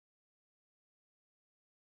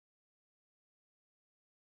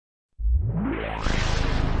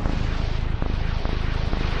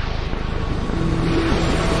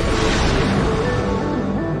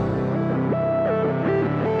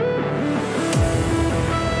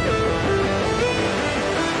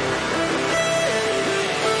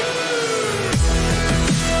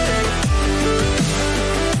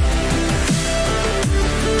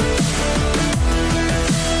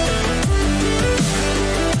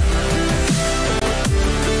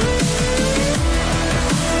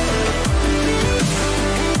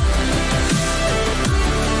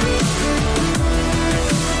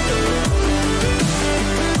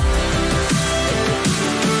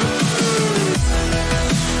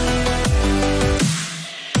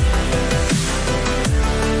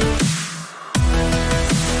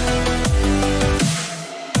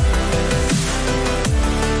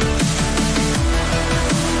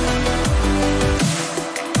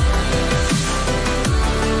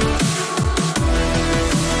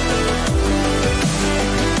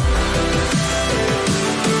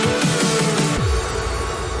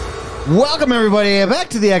Welcome, everybody, back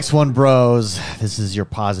to the X1 Bros. This is your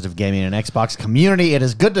positive gaming and Xbox community. It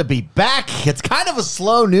is good to be back. It's kind of a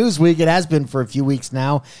slow news week. It has been for a few weeks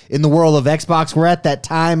now in the world of Xbox. We're at that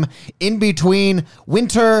time in between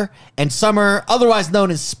winter and summer, otherwise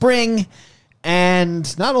known as spring,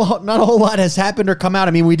 and not a whole lot has happened or come out.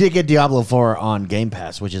 I mean, we did get Diablo 4 on Game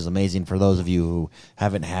Pass, which is amazing for those of you who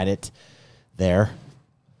haven't had it there.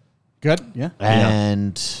 Good, yeah.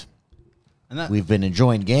 And we've been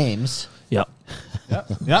enjoying games. Yep.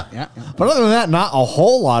 Yeah. But other than that, not a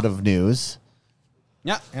whole lot of news.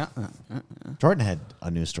 Yeah. Jordan had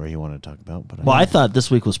a news story he wanted to talk about. But I thought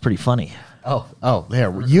this week was pretty funny. Oh,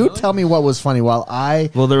 there. You tell me what was funny while I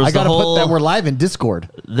there was I got to put that we're live in Discord.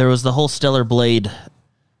 There was the whole Stellar Blade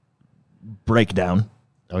breakdown.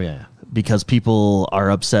 Oh, yeah. Because people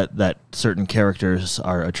are upset that certain characters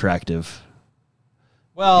are attractive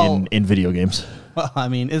in video games. Well, I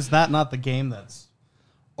mean, is that not the game that's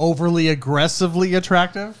overly aggressively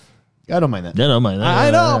attractive? I don't mind that. I don't mind that.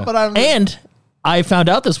 I know, but I'm... And I found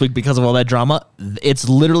out this week because of all that drama, it's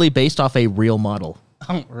literally based off a real model.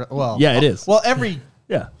 Well, yeah, it is. Well, every...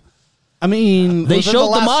 Yeah. I mean... They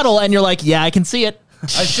showed the model, and you're like, yeah, I can see it. I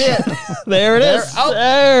see it. There it is. Oh,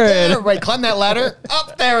 there. Everybody climb that ladder.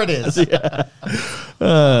 Up there it is. Yeah.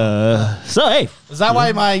 So, hey. Is that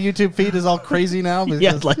why my YouTube feed is all crazy now?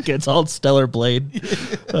 Yeah, like it's all Stellar Blade.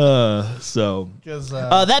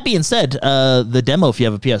 That being said, the demo, if you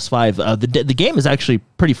have a PS5, the game is actually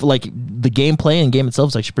pretty, the gameplay and game itself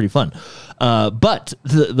is actually pretty fun. But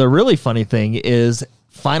the really funny thing is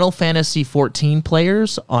Final Fantasy 14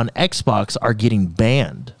 players on Xbox are getting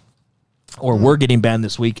banned. Or we're getting banned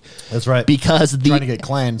this week. That's right. Because trying to get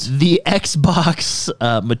clans. The Xbox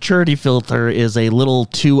maturity filter is a little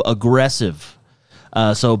too aggressive.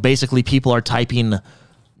 So basically people are typing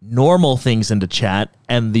normal things into chat,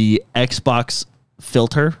 and the Xbox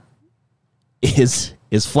filter is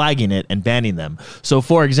flagging it and banning them. So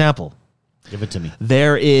for example, give it to me.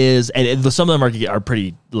 There is, and some of them are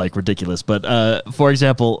pretty ridiculous, but for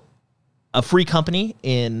example, a free company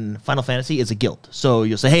in Final Fantasy is a guild. So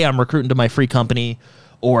you'll say, hey, I'm recruiting to my free company,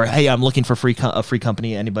 or hey, I'm looking for a free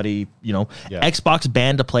company. Anybody, Yeah. Xbox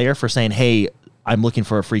banned a player for saying, hey, I'm looking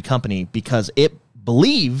for a free company because it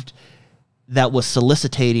believed that was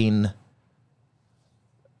soliciting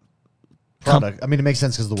product. I mean, it makes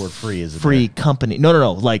sense because the word free is free company.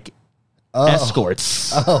 No, like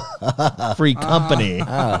escorts. Free company.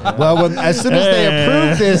 Well, as soon as they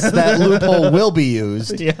approve this, that loophole will be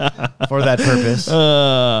used for that purpose.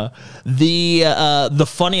 The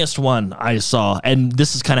funniest one I saw, and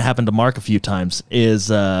this has kind of happened to Mark a few times, is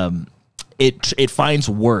it finds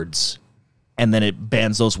words and then it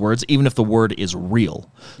bans those words even if the word is real.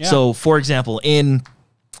 Yeah. So, for example, in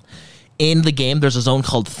the game, there's a zone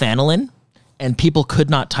called Thanalin, and people could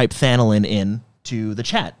not type Thanalin in to the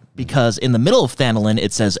chat, because in the middle of Thanalin,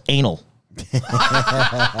 it says anal.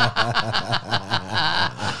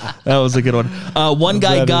 That was a good one. One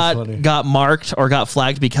guy got marked or got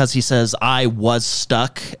flagged because he says, I was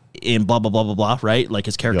stuck in blah, blah, blah, blah, blah, right? Like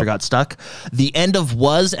his character got stuck. The end of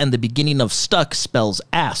was and the beginning of stuck spells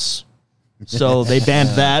ass. So they banned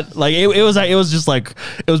that. Like it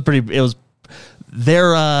was pretty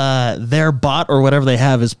their bot or whatever they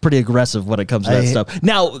have is pretty aggressive when it comes to that stuff.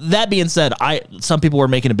 Now, that being said, some people were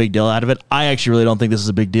making a big deal out of it. I actually really don't think this is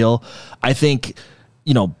a big deal. I think,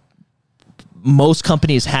 most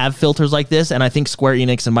companies have filters like this, and I think Square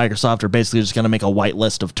Enix and Microsoft are basically just going to make a white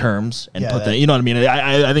list of terms and put that, you know what I mean?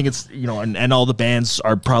 I think it's, and all the bans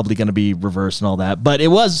are probably going to be reversed and all that, but it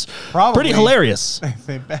was pretty hilarious.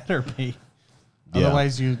 They better be. Yeah.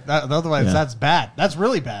 Otherwise, that's bad. That's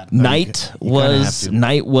really bad. Night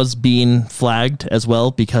was being flagged as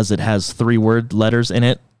well because it has 3-word letters in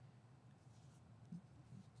it.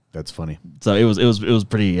 That's funny. So it was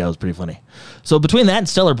pretty funny. So between that and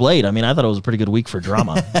Stellar Blade, I mean, I thought it was a pretty good week for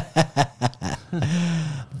drama.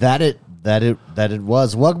 That it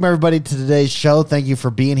was. Welcome everybody to today's show. Thank you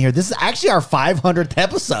for being here. This is actually our 500th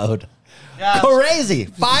episode. Yeah, crazy.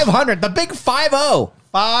 500, the big 5-0.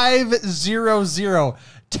 500.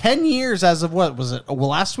 10 years as of what was it?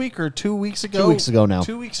 Last week or 2 weeks ago? 2 weeks ago now.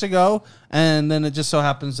 2 weeks ago, and then it just so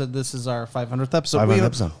happens that this is our 500th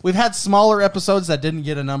episode. We've had smaller episodes that didn't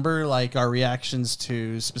get a number, like our reactions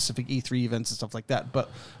to specific E3 events and stuff like that. But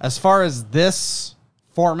as far as this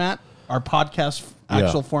format, our podcast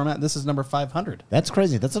actual format, this is number 500. That's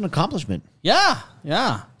crazy. That's an accomplishment. Yeah.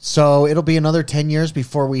 So it'll be another 10 years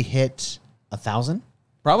before we hit 1,000?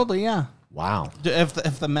 Probably, yeah. Wow. If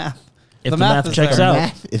the math checks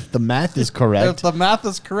out. If the math is correct. If the math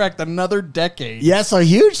is correct, another decade. Yes, a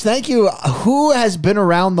huge thank you. Who has been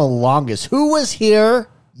around the longest? Who was here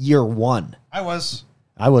year one. I was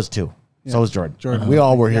too. So was Jordan. Jordan. We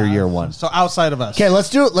all were here year one. So outside of us.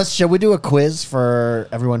 Okay, shall we do a quiz for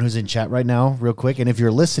everyone who's in chat right now, real quick? And if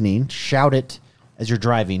you're listening, shout it as you're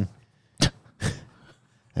driving.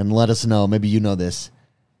 And let us know. Maybe you know this.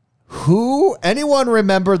 Anyone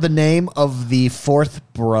remember the name of the fourth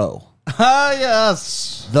bro? Ah,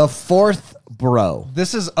 yes. The fourth bro.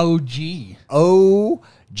 This is OG.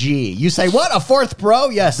 OG. You say, what? A fourth bro?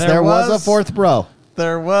 Yes, there was a fourth bro.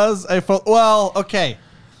 There was a well, okay.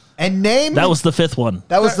 And name That was the fifth one.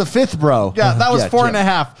 That was the fifth bro. Yeah, that was four Jim. and a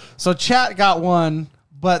half. So chat got one,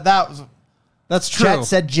 but that's true. Chat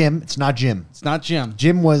said Jim. It's not Jim. It's not Jim.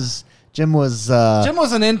 Jim was Jim was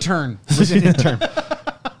an intern.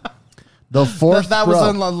 The fourth that bro. was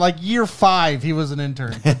in like year 5. He was an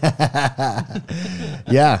intern.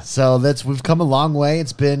 Yeah, so we've come a long way.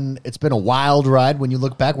 It's been a wild ride. When you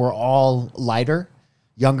look back, we're all lighter,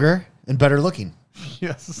 younger, and better looking.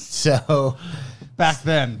 Yes. So back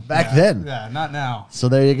then. Yeah, not now. So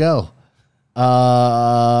there you go.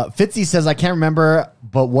 Fitzy says, I can't remember,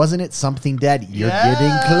 but wasn't it something, Dad? You're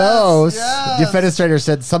getting close. Yes. Defenestrator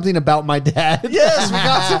said something about my dad. Yes, we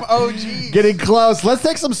got some OGs. Getting close. Let's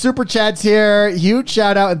take some super chats here. Huge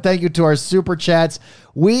shout out and thank you to our super chats.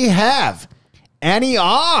 We have Annie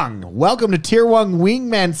Ong. Welcome to Tier 1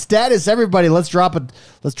 Wingman status, everybody. Let's drop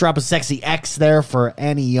a sexy X there for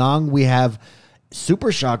Annie Ong. We have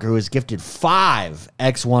Super Shocker, who has gifted 5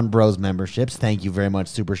 X1 Bros memberships. Thank you very much,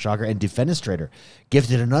 Super Shocker. And Defenestrator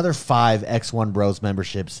gifted another 5 X1 Bros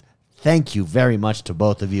memberships. Thank you very much to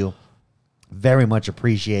both of you. Very much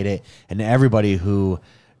appreciate it. And to everybody who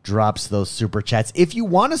drops those super chats. If you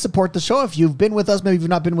want to support the show, if you've been with us, maybe you've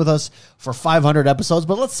not been with us for 500 episodes,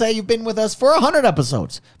 but let's say you've been with us for 100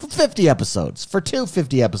 episodes, for 50 episodes, for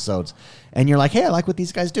 250 episodes, and you're like, hey, I like what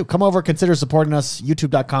these guys do. Come over, consider supporting us,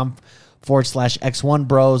 youtube.com/X1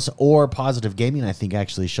 Bros, or Positive Gaming, I think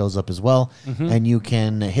actually shows up as well. And you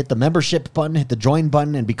can hit the membership button, hit the join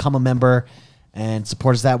button, and become a member and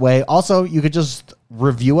support us that way. Also, you could just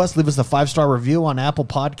review us, leave us a 5-star review on Apple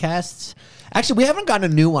Podcasts. Actually, we haven't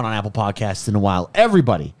gotten a new one on Apple Podcasts in a while.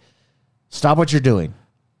 Everybody, stop what you're doing.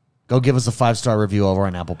 Go give us a 5-star review over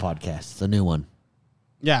on Apple Podcasts. A new one.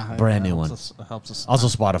 Yeah. Brand new one. Helps us. Also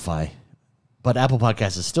Spotify. But Apple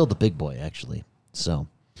Podcasts is still the big boy, actually. So,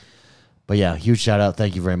 but yeah, huge shout out.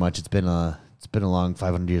 Thank you very much. It's been a long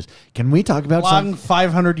 500 years. Can we talk about long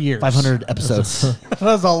 500 years? 500 episodes. That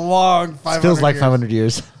was a long 500 It feels like years. 500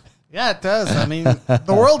 years. Yeah, it does. I mean,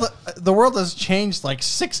 the world has changed like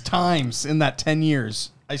 6 times in that 10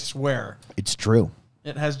 years. I swear. It's true.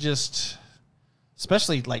 It has just,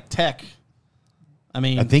 especially like tech. I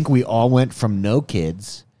mean, I think we all went from no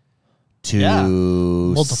kids to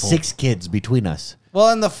Multiple. 6 kids between us.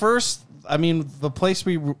 well, in the first, I mean, the place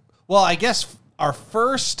I guess our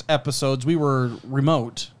first episodes, we were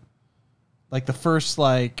remote. Like the first,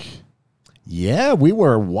 Yeah, we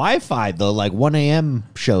were Wi-Fi, though, like 1 a.m.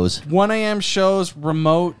 shows. 1 a.m. shows,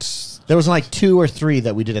 remote. There was like 2 or 3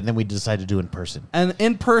 that we did, and then we decided to do in person. And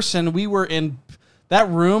in person, we were in that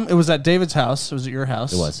room. It was at David's house. It was at your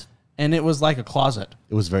house. It was. And it was like a closet.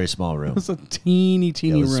 It was a very small room. It was a teeny It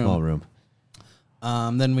room. was a small room.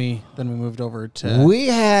 Then we moved over to. We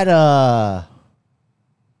had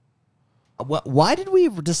why did we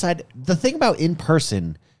decide the thing about in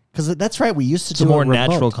person? Because that's right, we used to do a more it remote.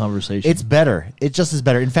 natural conversation. It's better. It just is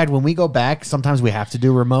better. In fact, when we go back, sometimes we have to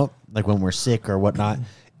do remote, like when we're sick or whatnot.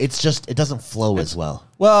 It's just it doesn't flow as well.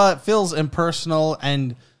 Well, it feels impersonal,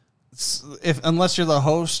 and unless you're the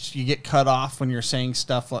host, you get cut off when you're saying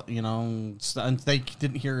stuff. And they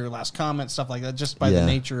didn't hear your last comment, stuff like that, just by the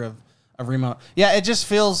nature of remote. Yeah, it just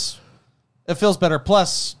feels better.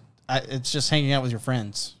 Plus, it's just hanging out with your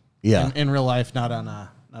friends. Yeah, in real life, not on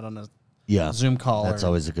a Zoom call. That's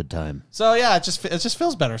always a good time. So yeah, it just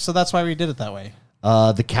feels better. So that's why we did it that way.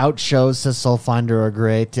 The couch shows, says Soul Finder, are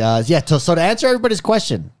great. So to answer everybody's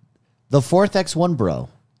question, the 4th X1 Bro,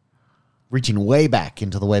 reaching way back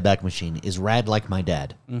into the Wayback Machine, is rad like my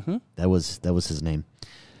dad. Mm-hmm. That was his name.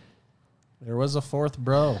 There was a 4th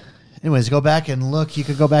bro. Anyways, go back and look. You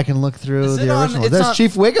could go back and look through the original. it's There's on-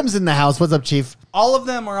 Chief Wiggum's in the house. What's up, Chief? All of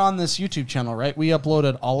them are on this YouTube channel, right? We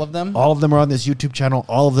uploaded all of them. All of them are on this YouTube channel.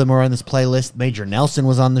 All of them are on this playlist. Major Nelson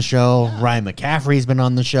was on the show. Ryan McCaffrey's been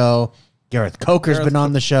on the show. Gareth Coker's been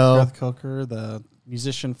on the show. Gareth Coker, the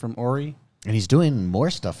musician from Ori. And he's doing more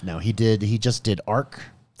stuff now. He just did Ark,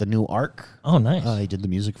 the new Ark. Oh, nice. He did the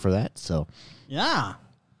music for that. So Yeah.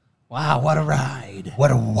 Wow, what a ride.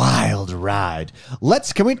 what a wild ride.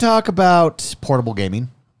 Can we talk about portable gaming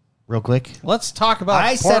real quick? Let's talk about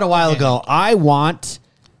I said a while ago, I want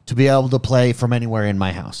to be able to play from anywhere in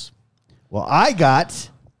my house. Well, I got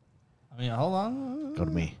Yeah, hold on. Go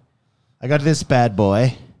to me. I got this bad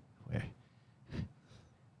boy. Where? I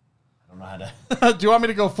don't know how to. Do you want me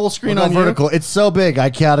to go full screen We'll on go vertical? It's so big, I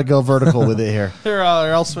gotta go vertical with it here. Here,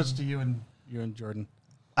 I'll switch to you and Jordan.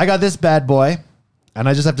 I got this bad boy, and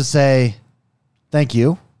I just have to say, thank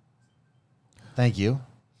you. Thank you.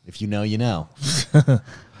 If you know, you know.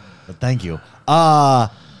 But thank you.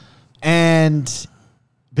 And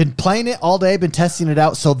been playing it all day, been testing it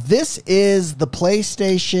out. So this is the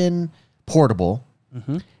PlayStation Portable,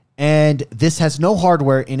 and this has no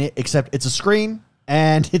hardware in it except it's a screen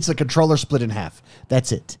and it's a controller split in half.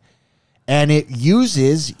 That's it. And it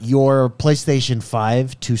uses your PlayStation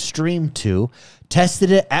 5 to stream to.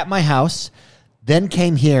 Tested it at my house, then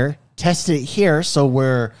came here, tested it here. So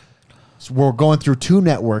we're going through 2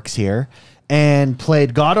 networks here, and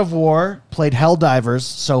played God of War, played Helldivers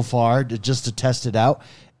so far just to test it out.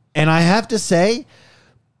 And I have to say,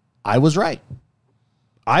 I was right.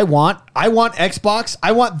 I want Xbox.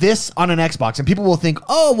 I want this on an Xbox. And people will think,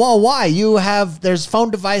 oh, well, why? There's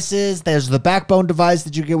phone devices. There's the backbone device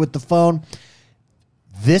that you get with the phone.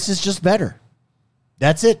 This is just better.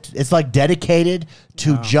 That's it. It's like dedicated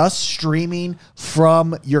to just streaming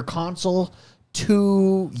from your console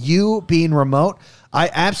to you being remote. I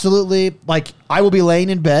absolutely, I will be laying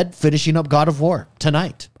in bed finishing up God of War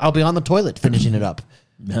tonight. I'll be on the toilet finishing it up.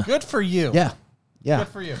 Good for you. Yeah. Good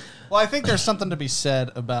for you. Well, I think there's something to be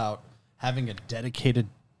said about having a dedicated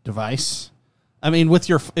device. I mean,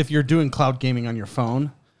 if you're doing cloud gaming on your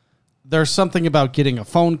phone, there's something about getting a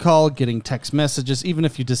phone call, getting text messages, even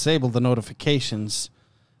if you disable the notifications.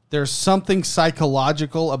 There's something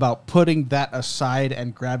psychological about putting that aside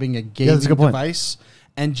and grabbing a gaming device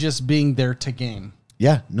and just being there to game.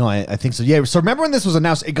 Yeah, no, I think so. Yeah, so remember when this was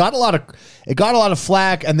announced, it got a lot of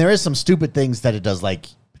flack, and there is some stupid things that it does, like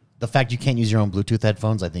the fact you can't use your own Bluetooth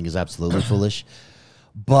headphones. I think is absolutely foolish.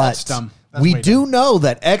 But that's dumb. That's we way do dumb. know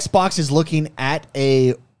that Xbox is looking at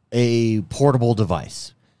a portable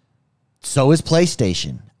device. So is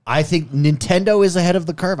PlayStation. I think Nintendo is ahead of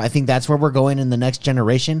the curve. I think that's where we're going in the next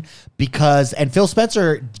generation and Phil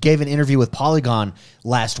Spencer gave an interview with Polygon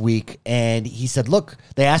last week, and he said, look,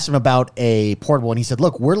 they asked him about a portable, and he said,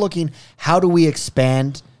 look, we're looking, how do we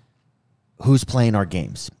expand who's playing our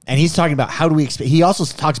games? And he's talking about how do we expand. He also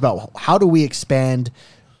talks about how do we expand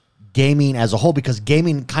gaming as a whole, because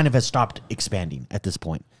gaming kind of has stopped expanding at this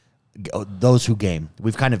point. Those who game.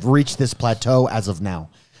 We've kind of reached this plateau as of now.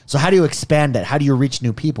 So how do you expand that? How do you reach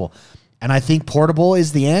new people? And I think portable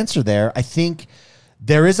is the answer there. I think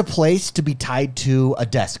there is a place to be tied to a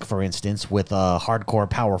desk, for instance, with a hardcore,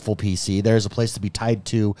 powerful PC. There's a place to be tied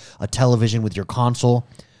to a television with your console.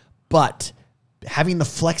 But having the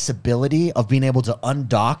flexibility of being able to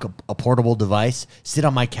undock a portable device, sit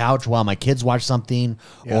on my couch while my kids watch something,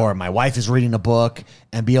 or my wife is reading a book,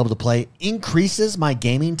 and be able to play increases my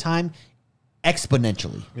gaming time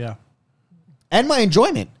exponentially. Yeah. And my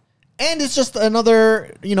enjoyment. And it's just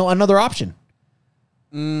another option.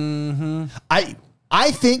 Mm-hmm.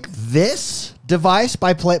 I think this device,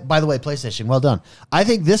 by the way, PlayStation, well done. I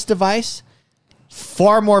think this device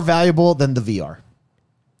far more valuable than the VR.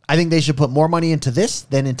 I think they should put more money into this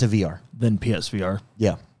than into VR. Than PSVR.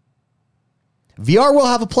 Yeah. VR will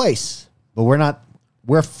have a place, but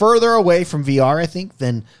we're further away from VR, I think,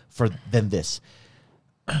 than this.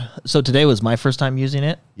 So today was my first time using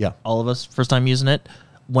it. Yeah. All of us first time using it.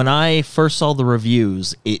 When I first saw the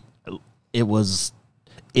reviews, it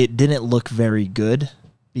didn't look very good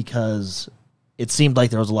because it seemed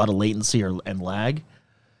like there was a lot of latency and lag.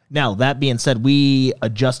 Now, that being said, we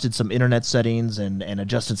adjusted some internet settings and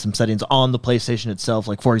adjusted some settings on the PlayStation itself.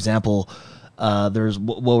 Like, for example,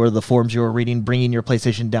 what were the forums you were reading? Bringing your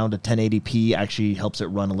PlayStation down to 1080p actually helps it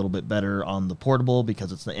run a little bit better on the portable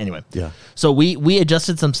because anyway. Yeah. So we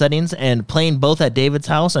adjusted some settings, and playing both at David's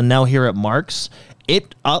house and now here at Mark's,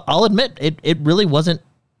 I'll admit it really wasn't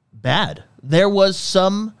bad. There was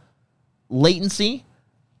some latency,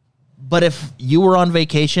 but if you were on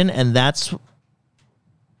vacation and that's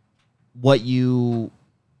what you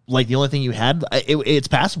like, the only thing you had, it's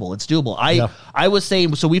passable. It's doable. I was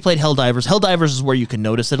saying, so we played Helldivers. Helldivers is where you can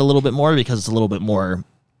notice it a little bit more because it's a little bit more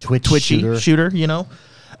twitchy shooter, you know.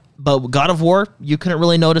 But God of War, you couldn't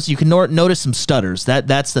really notice. You can notice some stutters.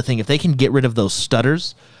 That's the thing. If they can get rid of those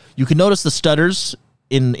stutters, you can notice the stutters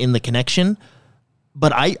in the connection.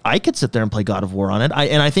 But I could sit there and play God of War on it.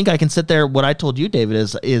 And I think I can sit there. What I told you, David,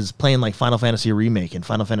 is playing like Final Fantasy Remake and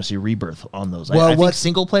Final Fantasy Rebirth on those. I think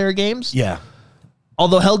single player games. Yeah.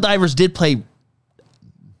 Although Helldivers did play,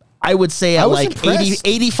 I would say at like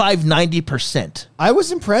 85-90%. I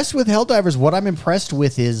was impressed with Helldivers. What I'm impressed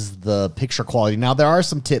with is the picture quality. Now, there are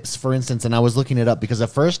some tips, for instance, and I was looking it up because at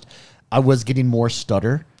first I was getting more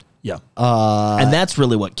stutter. Yeah. And that's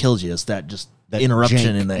really what kills you is that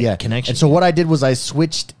interruption in the connection. And so what I did was I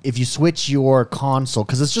switched, if you switch your console,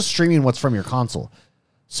 because it's just streaming what's from your console.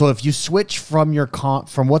 So if you switch from your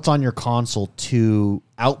from what's on your console to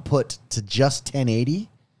output to just 1080,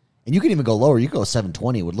 and you can even go lower, you can go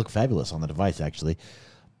 720, it would look fabulous on the device actually,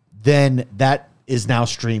 then that is now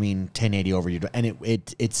streaming 1080 over you, and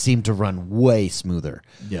it seemed to run way smoother.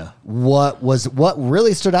 Yeah. What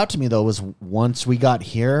really stood out to me though was once we got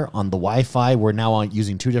here on the Wi-Fi, we're now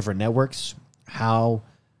using 2 different networks. How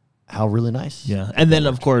really nice. Yeah. And then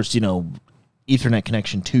of course, Ethernet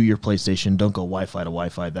connection to your PlayStation. Don't go Wi-Fi to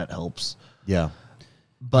Wi-Fi. That helps. Yeah.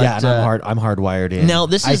 But yeah, and I'm hardwired in. Now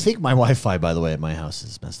I think my Wi-Fi, by the way, at my house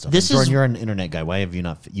is messed up. Jordan, you're an internet guy. Why have you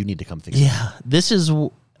not? You need to come fix it. Yeah.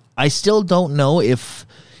 I still don't know if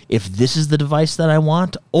this is the device that I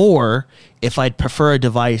want, or if I'd prefer a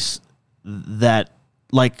device that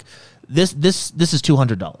like this is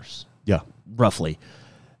 $200. Yeah. Roughly.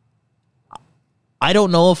 I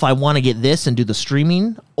don't know if I want to get this and do the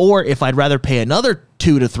streaming, or if I'd rather pay another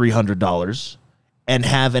 $200 to $300 and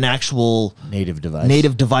have an actual native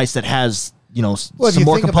device that has some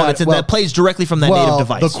more components and that plays directly from that native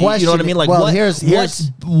device. The question, you know what I mean? Like,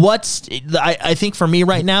 I think for me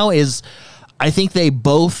right now is, I think they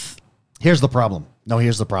both. Here's the problem. No,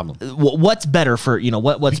 here's the problem. What's better for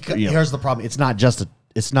Here's the problem. It's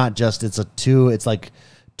a 2. It's like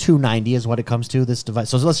 290 is what it comes to this device.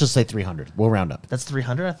 So let's just say 300. We'll round up. That's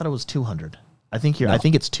 300. I thought it was 200. I think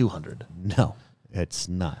it's 200. No, it's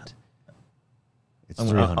not. It's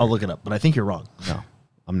 300. I'll look it up, but I think you're wrong. No,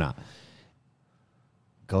 I'm not.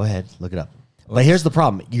 Go ahead, look it up. But here's the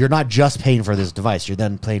problem. You're not just paying for this device. You're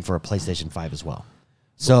then paying for a PlayStation 5 as well.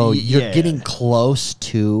 So you're getting close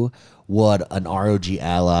to what an ROG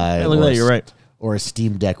Ally you're right. or a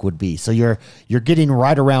Steam Deck would be. So you're getting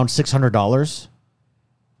right around $600.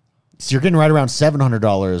 So you're getting right around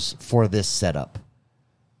 $700 for this setup,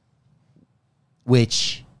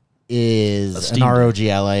 which is an ROG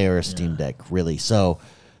Ally or a Steam Deck, really. So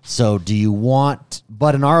do you want?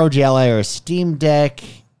 But an ROG Ally or a Steam Deck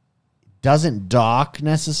doesn't dock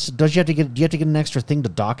necessarily. Do you have to get an extra thing to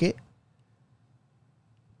dock it?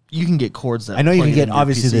 You can get cords that I know you can get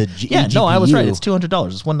obviously PC. the GPU. No, I was right. It's $200.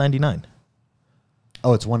 It's $199.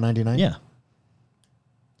 Oh, it's $199. Yeah.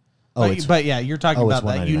 Oh, but yeah, you're talking about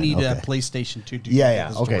that. You need a PlayStation to do.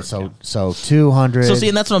 Yeah. Okay, so 200. So see,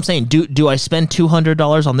 and that's what I'm saying. Do I spend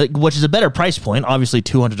 $200 on which is a better price point? Obviously,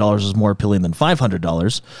 $200 is more appealing than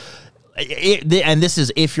 $500. And this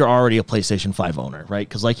is if you're already a PlayStation 5 owner, right?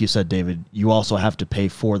 Because like you said, David, you also have to pay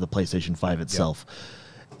for the PlayStation 5 itself. Yep.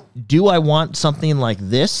 Do I want something like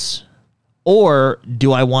this, or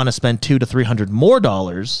do I want to spend $200 to $300 more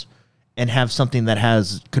and have something that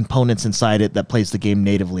has components inside it that plays the game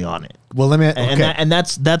natively on it? Well, let me. Okay. And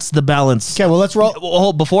that's the balance. Okay, well, let's roll.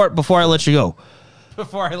 Well, before I let you go.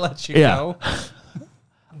 Before I let you go,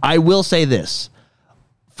 I will say this: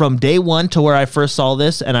 from day one to where I first saw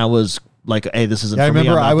this, and I was like, "Hey, this isn't." I for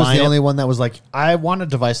remember me. I was the only one that was like, "I want a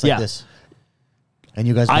device like this." And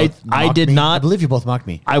you guys, I did me. not. I believe you both mocked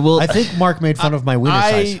me. I think Mark made fun of my wiener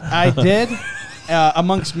size. I did,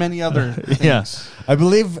 amongst many other things. Yeah. I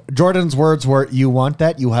believe Jordan's words were, "You want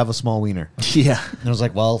that? You have a small wiener." Yeah. And I was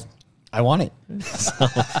like, "Well, I want it."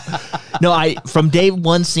 No, from day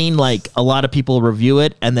one seeing like a lot of people review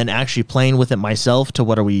it and then actually playing with it myself to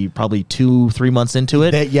what are we probably 2-3 months into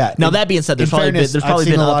it? Now that being said, there's probably been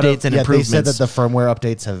updates and improvements. They said that the firmware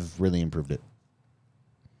updates have really improved it.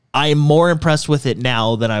 I'm more impressed with it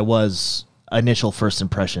now than I was initial first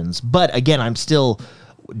impressions. But again, I'm still,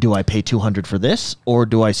 do I pay $200 for this, or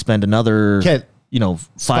do I spend another,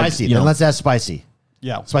 spicy? Then let's ask spicy.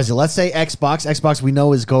 Yeah, spicy. Let's say Xbox. Xbox we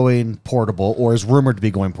know is going portable, or is rumored to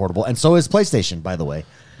be going portable, and so is PlayStation, by the way.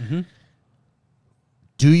 Mm-hmm.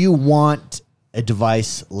 Do you want a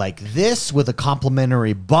device like this with a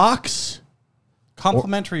complimentary box?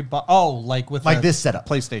 Complimentary box. Oh, like with this setup,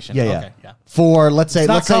 PlayStation. Yeah, okay, yeah. For let's say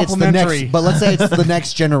it's the next, but let's say it's the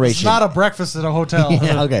next generation. It's not a breakfast at a hotel.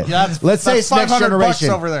 Yeah, okay. Yeah, let's say it's next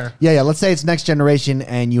generation over there. Yeah. Let's say it's next generation,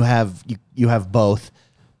 and you have both.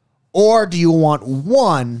 Or do you want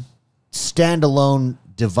one standalone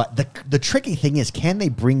device? The tricky thing is, can they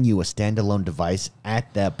bring you a standalone device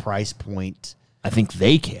at that price point? I think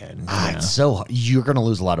they can. It's so you're going to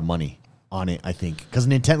lose a lot of money on it, I think, because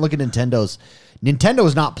look at Nintendo's. Nintendo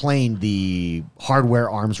is not playing the hardware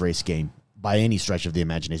arms race game by any stretch of the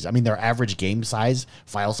imagination. I mean, their average game size,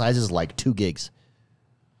 file size, is like 2 gigs.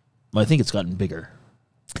 Well, I think it's gotten bigger.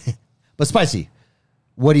 But Spicy,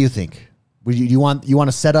 what do you think? You want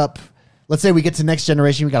to set up? Let's say we get to next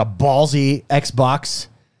generation. We got a ballsy Xbox.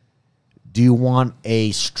 Do you want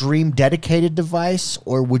a stream dedicated device,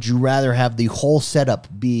 or would you rather have the whole setup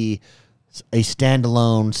be a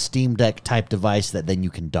standalone Steam Deck type device that then you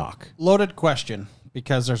can dock? Loaded question,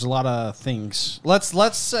 because there's a lot of things. Let's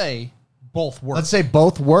say both work. Let's say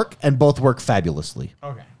both work and both work fabulously.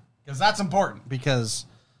 Okay, because that's important. Because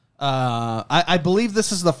I believe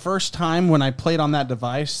this is the first time when I played on that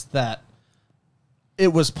device that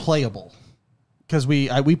it was playable. Because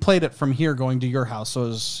we played it from here going to your house, so it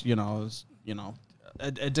was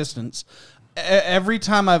a distance. Every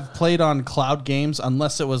time I've played on cloud games,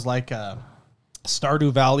 unless it was like a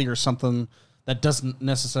Stardew Valley or something that doesn't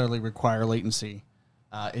necessarily require latency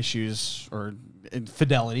issues or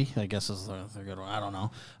fidelity, I guess is the good one. I don't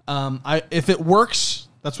know. If it works,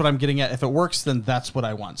 that's what I'm getting at. If it works, then that's what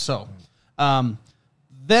I want. So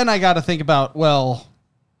then I got to think about, well,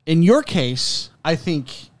 in your case, I think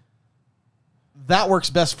that works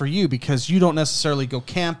best for you because you don't necessarily go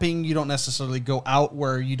camping. You don't necessarily go out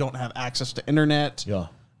where you don't have access to internet. Yeah.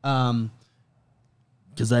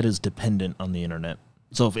 Because that is dependent on the internet.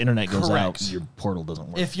 So if internet goes out, your portal doesn't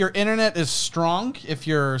work. If your internet is strong, if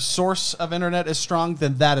your source of internet is strong,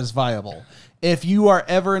 then that is viable. If you are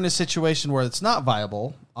ever in a situation where it's not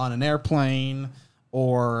viable, on an airplane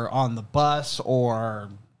or on the bus or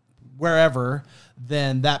wherever,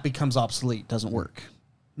 then that becomes obsolete. Doesn't work.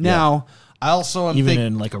 Now, I also am even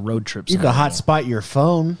in like a road trip. You can hotspot your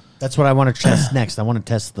phone. That's what I want to test next. I want to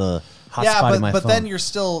test the hotspot in my phone. But then you're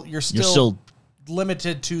still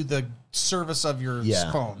limited to the service of your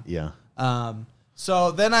phone. Yeah.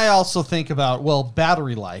 So then I also think about, well,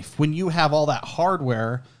 battery life. When you have all that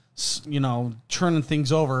hardware, churning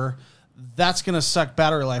things over, that's going to suck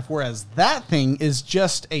battery life. Whereas that thing is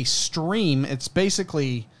just a stream. It's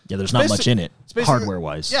basically... Yeah, there's not much in it,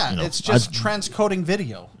 hardware-wise. Yeah, it's just transcoding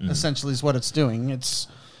video, essentially, is what it's doing. It's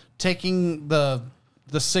taking the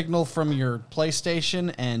signal from your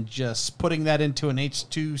PlayStation and just putting that into an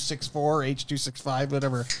H.264, H.265,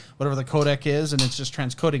 whatever the codec is, and it's just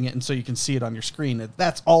transcoding it, and so you can see it on your screen.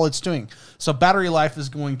 That's all it's doing. So battery life is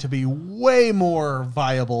going to be way more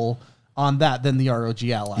viable on that than the ROG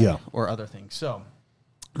Ally or other things. So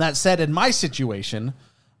that said, in my situation,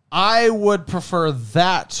 I would prefer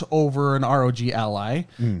that over an ROG Ally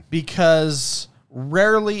because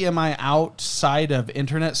rarely am I outside of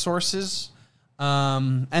internet sources.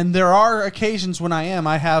 And there are occasions when I am.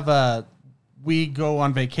 We go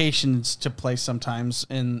on vacations to play sometimes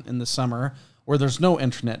in the summer where there's no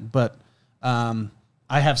internet, but I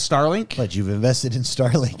have Starlink. But you've invested in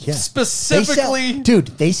Starlink, yeah. Specifically.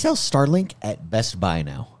 They sell Starlink at Best Buy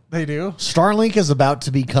now. They do? Starlink is about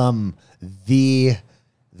to become the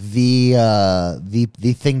thing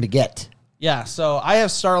to get. Yeah, so I have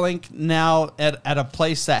Starlink now at a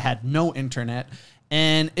place that had no internet,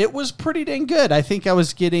 and it was pretty dang good. I think I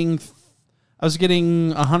was getting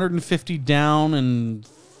 150 down and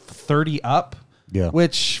 30 up. Yeah,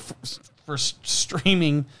 which for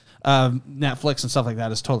streaming Netflix and stuff like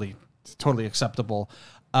that is totally acceptable.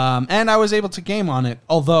 And I was able to game on it,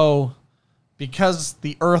 although because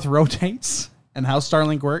the Earth rotates and how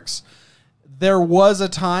Starlink works, there was a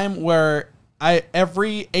time where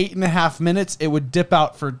every 8.5 minutes, it would dip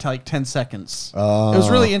out for like 10 seconds. It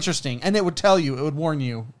was really interesting. And it would tell you, it would warn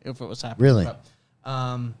you if it was happening. Really? But,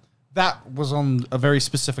 that was on a very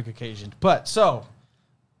specific occasion. But so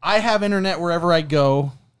I have internet wherever I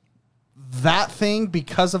go. That thing,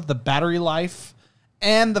 because of the battery life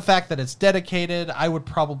and the fact that it's dedicated, I would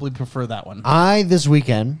probably prefer that one. This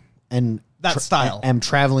weekend, and am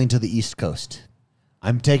traveling to the East Coast.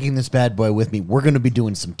 I'm taking this bad boy with me. We're going to be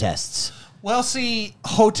doing some tests. Well, see,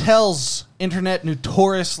 hotels' internet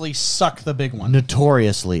notoriously suck the big one.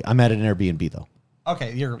 Notoriously. I'm at an Airbnb, though.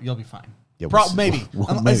 Okay, you'll be fine. Yeah, maybe.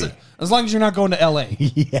 Maybe. As long as you're not going to L.A.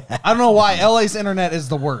 Yeah. I don't know why. L.A.'s internet is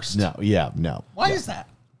the worst. No. Why is that?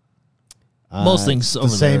 Most things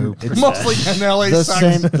over there. Mostly in L.A.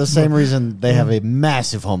 The same reason they have a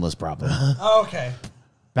massive homeless problem. Okay.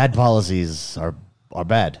 Bad policies are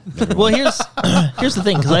bad. Well, here's the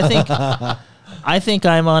thing, because I think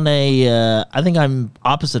I'm I'm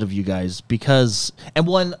opposite of you guys because, and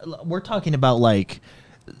one, we're talking about like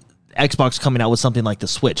Xbox coming out with something like the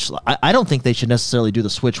Switch. I don't think they should necessarily do the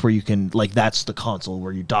Switch where you can, like, that's the console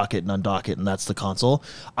where you dock it and undock it and that's the console.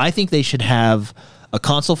 I think they should have a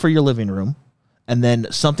console for your living room and then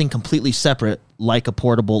something completely separate like a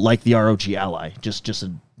portable, like the ROG Ally, just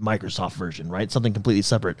a Microsoft version, right? Something completely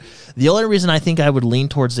separate. The only reason I think I would lean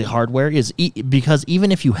towards the hardware is because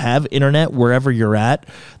even if you have internet wherever you're at,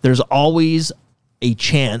 there's always a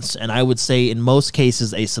chance, and I would say in most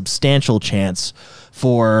cases a substantial chance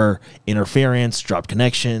for interference, drop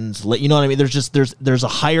connections. You know what I mean? There's a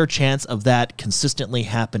higher chance of that consistently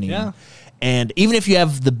happening. Yeah. And even if you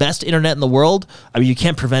have the best internet in the world, I mean, you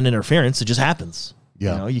can't prevent interference. It just happens.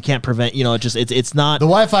 Yeah. You know, you can't prevent. You know, it's not. The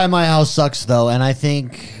Wi-Fi in my house sucks though, and I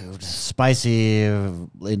think Spicy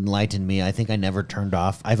enlightened me. I think I never turned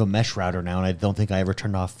off. I have a mesh router now, and I don't think I ever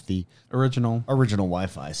turned off the original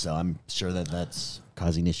Wi-Fi. So I'm sure that's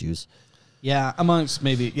causing issues. Yeah, amongst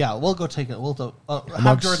maybe. Yeah, we'll go take it. We'll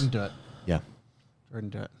have Jordan do it. Yeah, Jordan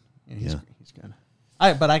do it. Yeah, he's good.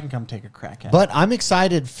 But I can come take a crack at it. But I'm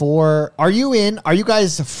excited for. Are you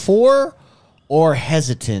guys for or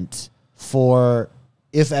hesitant for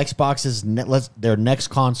if Xbox is their next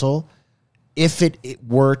console? If it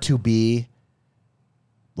were to be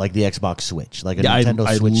like the Xbox Switch, like a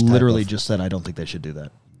Nintendo Switch, I literally just said I don't think they should do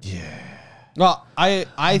that. Yeah. Well,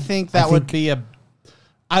 I think that would be a.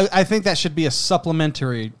 I think that should be a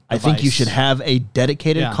supplementary device. I think you should have a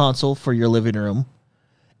dedicated console for your living room,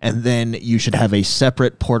 and then you should have a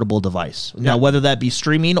separate portable device. Now, whether that be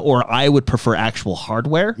streaming or I would prefer actual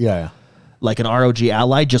hardware. Yeah. Like an ROG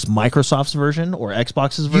Ally, just Microsoft's version or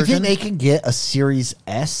Xbox's version. Do you think they can get a Series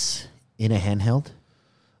S in a handheld?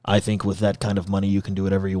 I think with that kind of money, you can do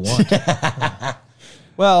whatever you want.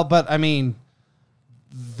 Well, but I mean,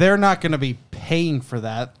 they're not going to be paying for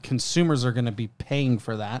that. Consumers are going to be paying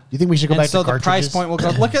for that. You think we should go back to cartridges? So the price point will go.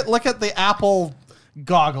 Look at the Apple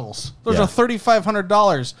goggles. Those are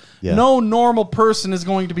 $3,500. Yeah. No normal person is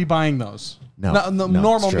going to be buying those. No,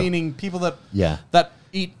 normal meaning people that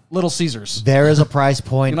eat Little Caesars. There is a price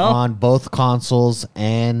point on both consoles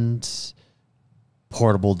and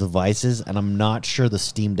portable devices, and I'm not sure the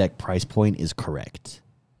Steam Deck price point is correct.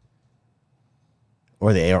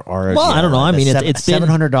 Or the ROG. Well, I don't know. I mean, it's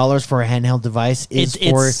 $700 for a handheld device is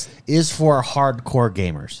for hardcore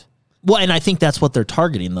gamers. Well, and I think that's what they're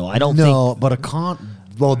targeting, though. I don't think.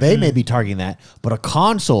 But they may be targeting that, but a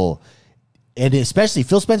console, and especially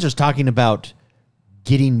Phil Spencer's talking about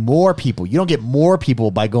getting more people. You don't get more people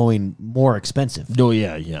by going more expensive. Oh,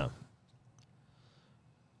 yeah.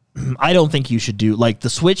 I don't think you should do, like, the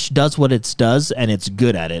Switch does what it does, and it's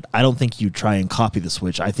good at it. I don't think you try and copy the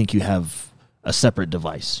Switch. I think you have a separate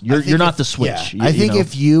device. You're not the Switch. Yeah. I think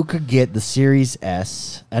if you could get the Series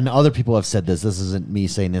S, and other people have said this isn't me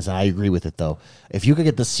saying this, and I agree with it, though. If you could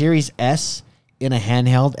get the Series S in a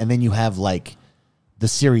handheld, and then you have, like, the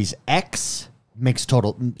Series X, makes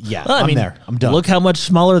total... Yeah, I'm there. I'm done. Look how much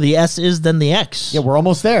smaller the S is than the X. Yeah, we're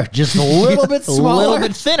almost there. Just a little bit smaller. A little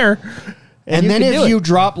bit thinner. And then if you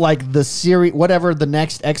drop like the series, whatever the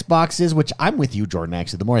next Xbox is, which I'm with you, Jordan,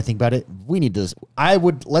 actually, the more I think about it, we need to,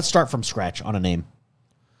 let's start from scratch on a name.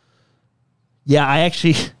 Yeah, I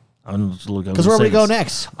actually, because where we go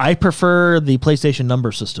next? I prefer the PlayStation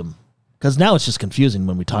number system because now it's just confusing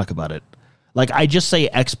when we talk about it. Like I just say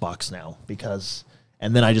Xbox now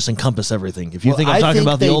and then I just encompass everything. If you think I'm talking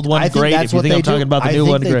about the old one, great. If you think I'm talking about the new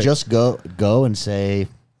one, great. They just go and say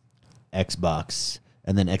Xbox.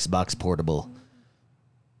 And then Xbox Portable.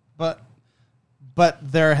 But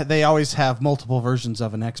they always have multiple versions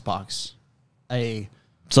of an Xbox.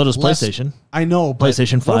 So does PlayStation. I know, but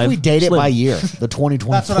PlayStation 5. What if we date it by year? The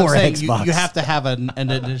 2024 That's what I'm saying. Xbox. You have to have an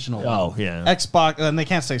additional one. Yeah. Xbox, and they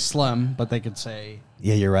can't say Slim, but they could say...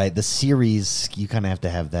 Yeah, you're right. The Series, you kind of have to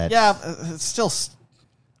have that. Yeah, it's still...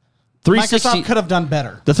 360, Microsoft could have done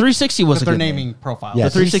better. The 360 was a good naming name. profile. Yeah, the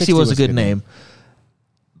 360 was a good name.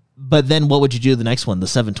 But then what would you do the next one? The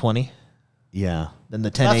 720? Yeah. Then the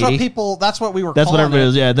 1080? That's what we were That's calling what everybody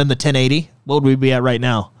was, yeah. Then the 1080? What would we be at right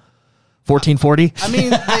now? 1440? I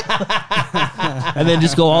mean... and then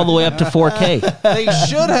just go all the way up to 4K. They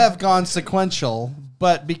should have gone sequential,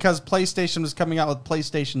 but because PlayStation was coming out with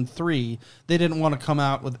PlayStation 3, they didn't want to come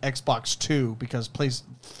out with Xbox 2 because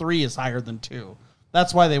 3 is higher than 2.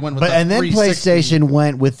 That's why they went with and then PlayStation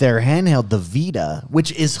went with their handheld, the Vita,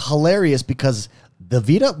 which is hilarious because... The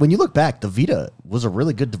Vita, when you look back, the Vita was a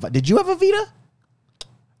really good device. Did you have a Vita?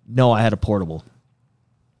 No, I had a portable.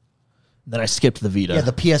 Then I skipped the Vita. Yeah,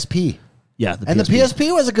 the PSP. Yeah, the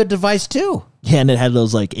PSP was a good device too. Yeah, and it had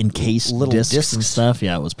those like encased little discs and stuff.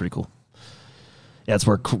 Yeah, it was pretty cool. Yeah, it's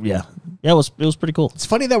where. Yeah, it was pretty cool. It's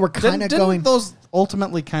funny that we're kind of going. Didn't those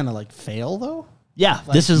ultimately kind of like fail though? Yeah,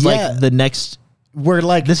 this is like the next.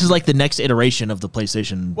 This is like the next iteration of the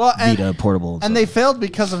PlayStation Vita portable. And they failed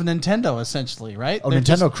because of Nintendo, essentially, right? Oh,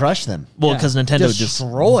 Nintendo crushed them. Well, because Nintendo just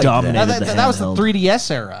dominated that was the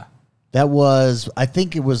 3DS era. That was, I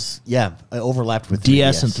think it was, it overlapped with 3DS.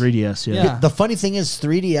 DS and 3DS, yeah. The funny thing is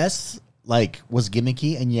 3DS, like, was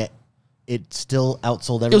gimmicky, and yet it still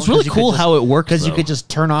outsold everyone. It was really cool how it worked, because you could just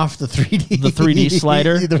turn off the 3D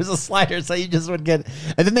slider. There was a slider, so you just would get.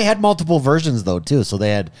 And then they had multiple versions though too. So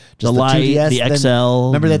they had just the Lite, 2DS, the XL.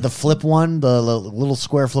 Remember they had the flip one, the little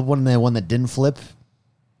square flip one, and the one that didn't flip.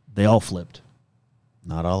 They all flipped.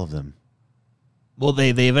 Not all of them. Well,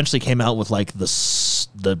 they eventually came out with like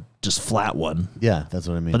the just flat one. Yeah, that's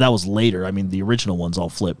what I mean. But that was later. I mean, the original ones all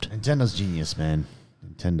flipped. Nintendo genius, man.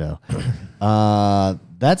 Nintendo.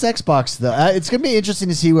 That's Xbox, though. It's going to be interesting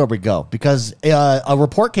to see where we go because a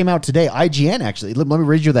report came out today. IGN, actually. Let me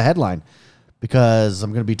read you the headline because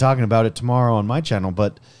I'm going to be talking about it tomorrow on my channel.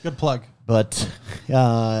 But good plug. But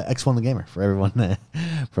X1 the Gamer for everyone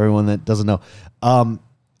that doesn't know.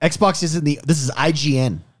 Xbox isn't the. This is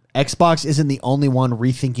IGN. Xbox isn't the only one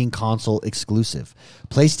rethinking console exclusive.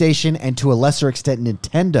 PlayStation and to a lesser extent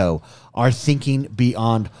Nintendo are thinking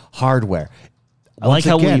beyond hardware. I like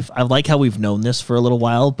how we've known this for a little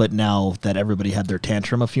while, but now that everybody had their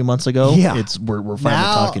tantrum a few months ago, we're finally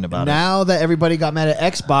talking about it. Now that everybody got mad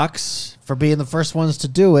at Xbox for being the first ones to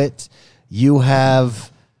do it, you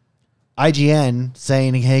have IGN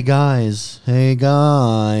saying, hey guys.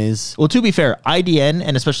 Well, to be fair, IGN,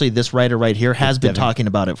 and especially this writer right here, has been talking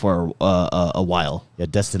about it for a while. Yeah,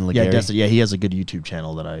 Destin Legary. Yeah, he has a good YouTube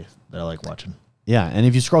channel that I like watching. Yeah, and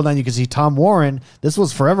if you scroll down, you can see Tom Warren. This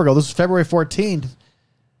was forever ago. This was February 14th.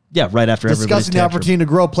 Yeah, right after discussing the opportunity to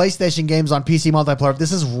grow PlayStation games on PC multiplayer.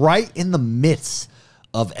 This is right in the midst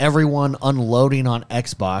of everyone unloading on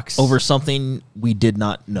Xbox over something we did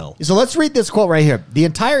not know. So let's read this quote right here. The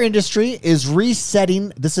entire industry is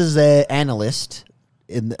resetting. This is an analyst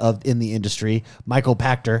in the industry, Michael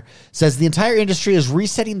Pachter, says the entire industry is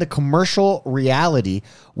resetting the commercial reality,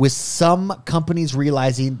 with some companies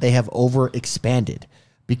realizing they have overexpanded,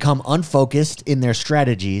 become unfocused in their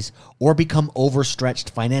strategies, or become overstretched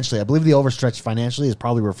financially. I believe the overstretched financially is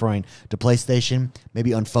probably referring to PlayStation.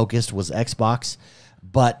 Maybe unfocused was Xbox.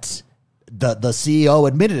 But the CEO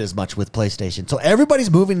admitted as much with PlayStation. So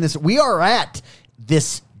everybody's moving this. We are at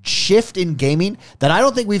this shift in gaming that I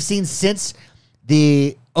don't think we've seen since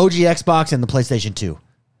the OG Xbox and the PlayStation 2.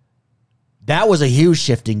 That was a huge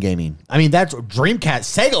shift in gaming. I mean, that's Dreamcast.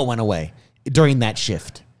 Sega went away during that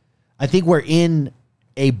shift. I think we're in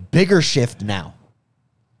a bigger shift now.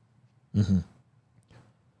 Mm-hmm.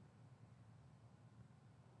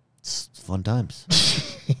 It's fun times.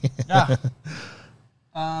 Yeah.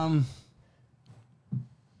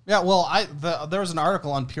 Yeah, well, there was an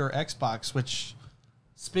article on Pure Xbox, which,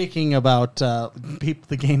 speaking about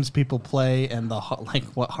the games people play and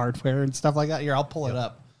what hardware and stuff like that. Here, I'll pull it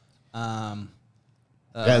up.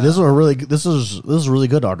 Yeah, this is a really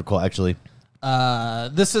good article, actually.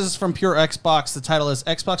 This is from Pure Xbox. The title is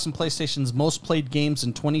Xbox and PlayStation's most played games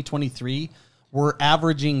in 2023 were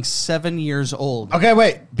averaging 7 years old. Okay,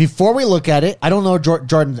 wait. Before we look at it, I don't know,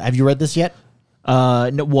 Jordan, have you read this yet?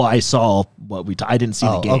 No, well, I saw what I didn't see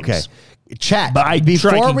the games. Okay. Chat. But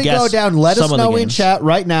before we go down, let us know in chat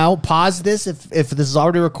right now. Pause this if this is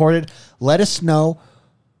already recorded. Let us know.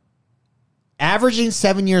 Averaging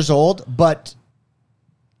 7 years old, but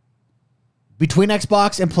between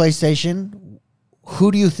Xbox and PlayStation,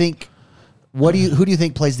 who do you think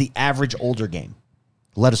plays the average older game?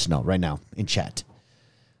 Let us know right now in chat.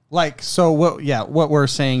 What we're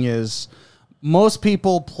saying is most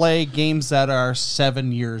people play games that are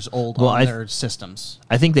 7 years old on their systems.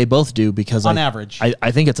 I think they both do because on average.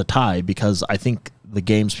 I think it's a tie because I think the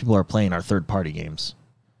games people are playing are third-party games.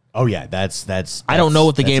 Oh yeah, that's I don't know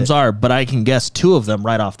what the games are, but I can guess two of them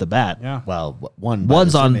right off the bat. Yeah. Well,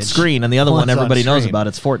 one's on screen and the other one everybody knows about.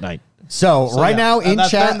 It's Fortnite. So right now in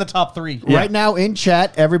chat, they're in the top three. Right now in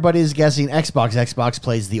chat, everybody's guessing Xbox. Xbox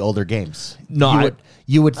plays the older games. No,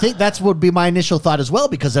 you would think that's would be my initial thought as well,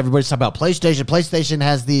 because everybody's talking about PlayStation. PlayStation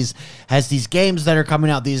has these games that are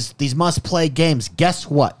coming out, these must play games. Guess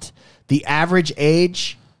what? The average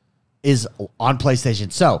age is on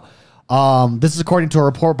PlayStation. So this is according to a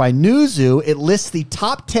report by Newzoo. It lists the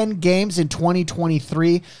top 10 games in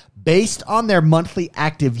 2023 based on their monthly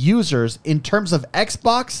active users. In terms of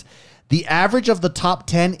Xbox, the average of the top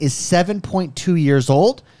 10 is 7.2 years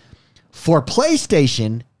old. For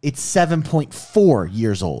PlayStation, it's 7.4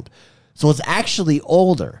 years old. So it's actually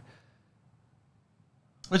older.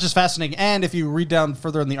 Which is fascinating. And if you read down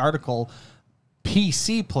further in the article,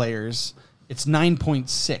 PC players, it's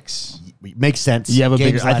 9.6. Makes sense. You have a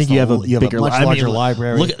bigger. I think you have a much larger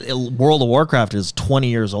library. Look at World of Warcraft is 20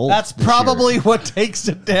 years old. That's probably what takes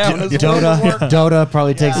it down. Dota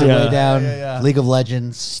probably takes it way down. Yeah. League of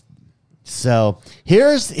Legends. So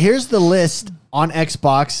here's the list on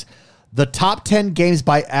Xbox. The top 10 games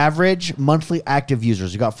by average monthly active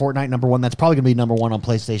users. You got Fortnite number 1. That's probably going to be number 1 on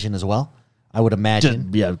PlayStation as well, I would imagine.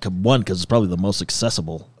 Yeah, 1 because it's probably the most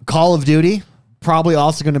accessible. Call of Duty, probably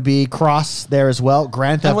also going to be cross there as well.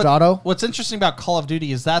 Grand Theft Auto. What's interesting about Call of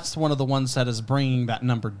Duty is that's one of the ones that is bringing that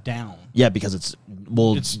number down. Yeah, because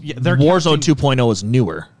Warzone 2.0 is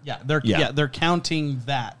newer. Yeah, they're counting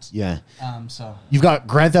that. Yeah. So you've got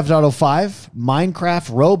Grand Theft Auto 5, Minecraft,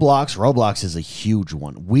 Roblox. Roblox is a huge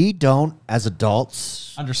one. We don't, as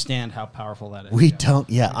adults, understand how powerful that is. We don't.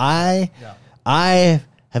 Yeah, I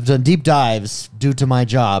have done deep dives due to my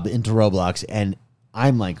job into Roblox, and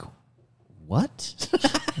I'm like, what?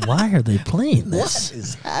 Why are they playing this? What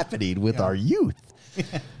is happening with our youth?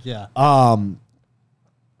 Yeah.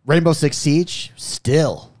 Rainbow Six Siege,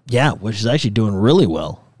 still. Yeah, which is actually doing really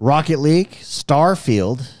well. Rocket League,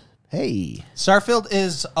 Starfield. Hey. Starfield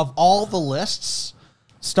is, of all the lists,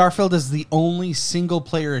 Starfield is the only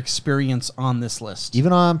single-player experience on this list.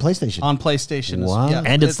 Even on PlayStation? On PlayStation. Wow. Yeah,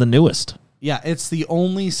 and it's the newest. Yeah, it's the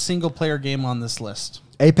only single-player game on this list.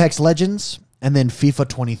 Apex Legends, and then FIFA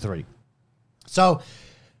 23. So,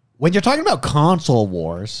 when you're talking about console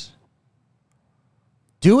wars,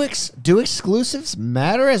 do exclusives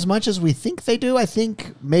matter as much as we think they do? I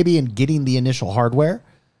think maybe in getting the initial hardware.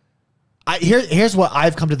 Here's what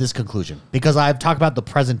I've come to this conclusion, because I've talked about the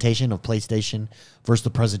presentation of PlayStation versus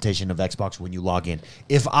the presentation of Xbox when you log in.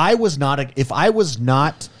 If I was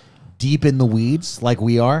not deep in the weeds like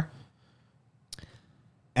we are,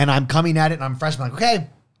 and I'm coming at it and I'm fresh, I'm like, okay,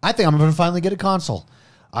 I think I'm going to finally get a console.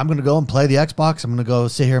 I'm going to go and play the Xbox. I'm going to go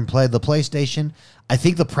sit here and play the PlayStation. I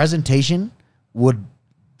think the presentation would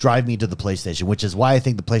drive me to the PlayStation, which is why I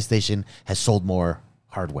think the PlayStation has sold more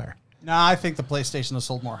hardware. No, I think the PlayStation has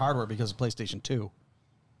sold more hardware because of PlayStation 2.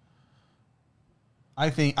 I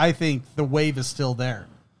think the wave is still there.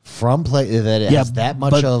 From that it has that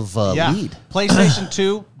much of lead. PlayStation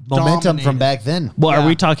 2 momentum dominated. from back then. Well, are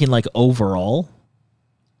we talking like overall?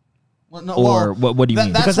 Well, no, or what do you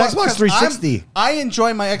mean? Because Xbox 360. I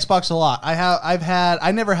enjoy my Xbox a lot.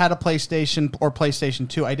 I never had a PlayStation or PlayStation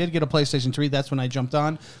 2. I did get a PlayStation 3. That's when I jumped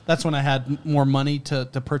on. That's when I had more money to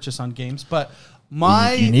purchase on games. But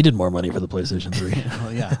you needed more money for the PlayStation 3.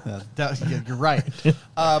 Well, yeah, you're right.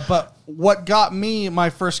 But what got me my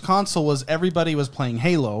first console was everybody was playing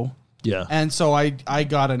Halo. Yeah. And so I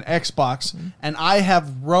got an Xbox, and I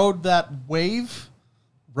have rode that wave.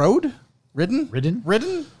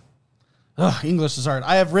 Ridden? Ugh, English is hard.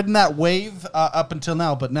 I have ridden that wave up until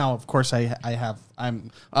now, but now, of course,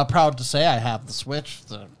 I'm proud to say I have the Switch,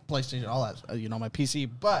 the PlayStation, all that, my PC.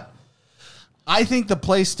 But I think the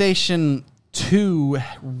PlayStation 2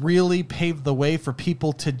 really paved the way for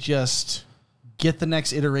people to just get the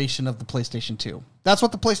next iteration of the PlayStation 2. That's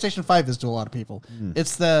what the PlayStation 5 is to a lot of people.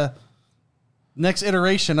 It's the next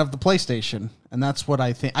iteration of the PlayStation, and that's what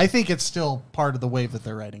I think. I think it's still part of the wave that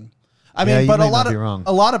they're riding. I mean, but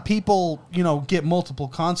a lot of people, get multiple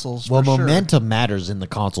consoles. Well, momentum matters in the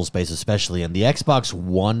console space, especially, and the Xbox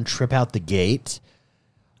One trip out the gate,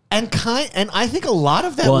 and I think a lot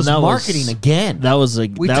of that was marketing again.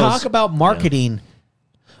 We talk about marketing.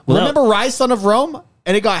 Yeah. Remember Rise, Son of Rome,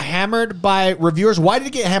 and it got hammered by reviewers. Why did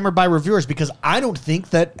it get hammered by reviewers? Because I don't think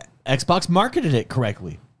that Xbox marketed it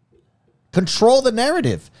correctly. Control the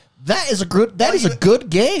narrative. That is a good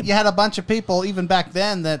game. You had a bunch of people even back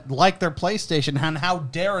then that liked their PlayStation, and how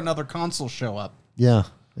dare another console show up? Yeah.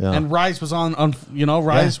 And Rise was on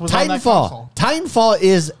was on that console. Titanfall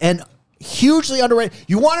is an hugely underrated.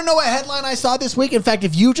 You want to know what headline I saw this week? In fact,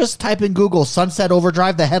 if you just type in Google Sunset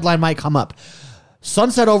Overdrive, the headline might come up.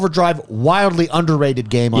 Sunset Overdrive, wildly underrated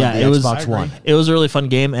game on the Xbox One. It was a really fun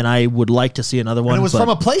game, and I would like to see another one. And it was from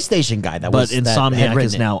a PlayStation guy. But Insomniac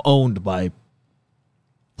is now owned by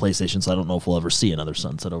PlayStation, so I don't know if we'll ever see another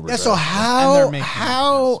Sunset Overdrive. Yeah, so how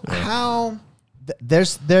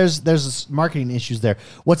there's marketing issues there.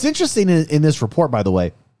 What's interesting in this report, by the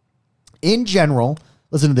way, in general,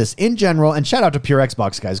 listen to this. In general, and shout out to Pure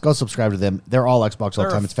Xbox guys. Go subscribe to them. They're all Xbox all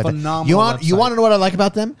the time. It's fantastic. You want to know what I like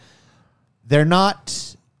about them? They're not.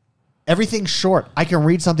 Everything's short. I can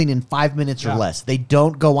read something in 5 minutes or less. They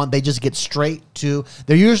don't go on. They just get straight to.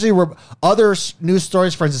 They're usually other news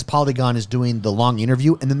stories. For instance, Polygon is doing the long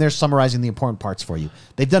interview, and then they're summarizing the important parts for you.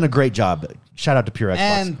 They've done a great job. Shout out to Pure Xbox.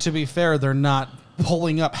 And to be fair, they're not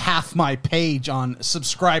pulling up half my page on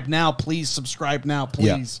subscribe now, please subscribe now,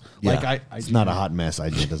 please. Yeah. It's not a hot mess.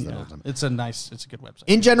 I do does that all the time. It's a good website.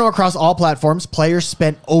 In general, across all platforms, players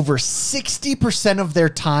spent over 60% of their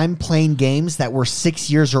time playing games that were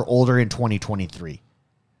 6 years or older in 2023,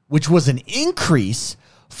 which was an increase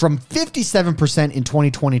from 57% in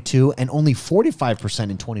 2022 and only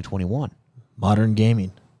 45% in 2021. Modern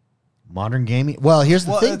gaming. Modern gaming. Well, here's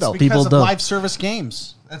the thing, though. Because People of don't. live service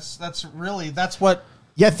games. That's what.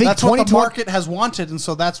 Yeah, think that's what the 2020 market has wanted, and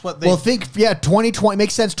so that's what they. Well, 2020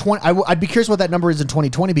 makes sense. I'd be curious what that number is in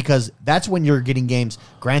 2020 because that's when you're getting games.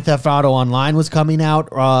 Grand Theft Auto Online was coming out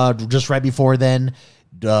just right before then.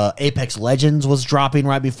 Apex Legends was dropping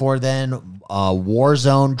right before then.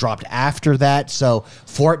 Warzone dropped after that. So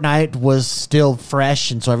Fortnite was still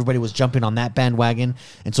fresh, and so everybody was jumping on that bandwagon.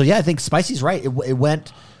 And so, yeah, I think Spicy's right. It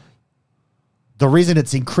went. The reason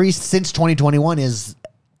it's increased since 2021 is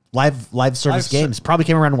live service games. Probably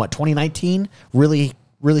came around in 2019. Really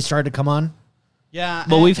started to come on. Yeah,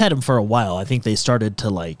 but we've had them for a while. I think they started to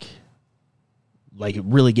like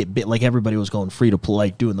really get bit. Like everybody was going free to play,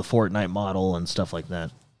 like doing the Fortnite model and stuff like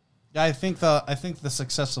that. Yeah, I think the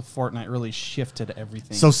success of Fortnite really shifted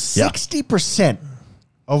everything. So 60%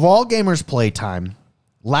 of all gamers' playtime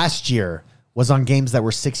last year was on games that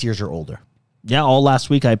were 6 years or older. Yeah, all last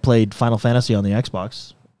week I played Final Fantasy on the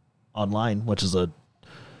Xbox online, which is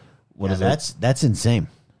that's insane.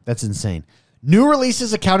 That's insane. New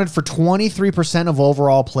releases accounted for 23% of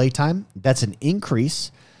overall playtime. That's an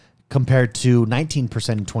increase compared to 19% in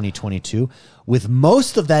 2022, with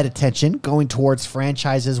most of that attention going towards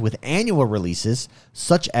franchises with annual releases,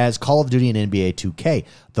 such as Call of Duty and NBA 2K.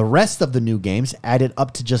 The rest of the new games added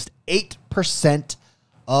up to just 8%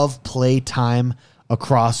 of playtime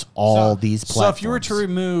across all these platforms. So if you were to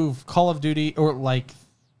remove Call of Duty or like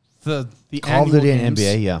the Call of Duty and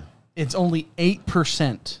NBA, yeah, it's only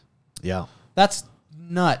 8%. Yeah, that's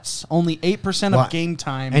nuts. Only 8% of game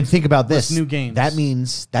time. And think about this: new games. That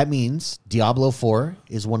means Diablo 4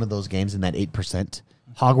 is one of those games in that 8%.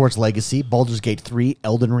 Hogwarts Legacy, Baldur's Gate 3,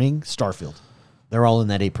 Elden Ring, Starfield. They're all in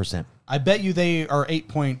that 8%. I bet you they are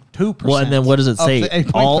 8.2%. Well, and then what does it say?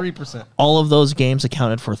 8.3%. All of those games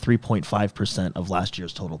accounted for 3.5% of last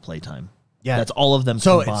year's total playtime. Yeah, that's all of them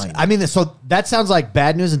combined. So that sounds like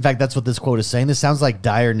bad news. In fact, that's what this quote is saying. This sounds like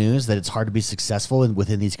dire news that it's hard to be successful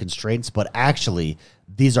within these constraints. But actually,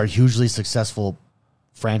 these are hugely successful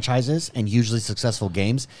franchises and hugely successful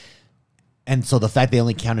games. And so the fact they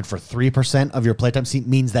only counted for 3% of your playtime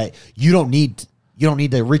means that you don't need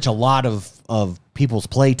to reach a lot of people's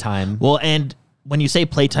playtime. Well, and when you say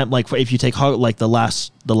playtime, like if you take like the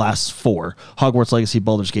last four, Hogwarts Legacy,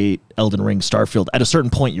 Baldur's Gate, Elden Ring, Starfield, at a certain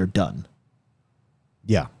point you're done.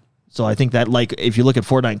 Yeah. So I think that like if you look at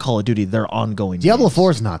Fortnite and Call of Duty, they're ongoing. Diablo games.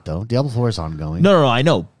 4 is not though. Diablo 4 is ongoing. No, I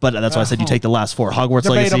know, but that's why I said you take the last four: Hogwarts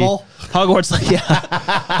Debatable. Legacy,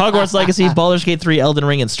 Hogwarts Legacy, Baldur's Gate 3, Elden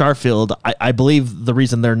Ring, and Starfield. I believe the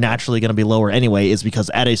reason they're naturally going to be lower anyway is because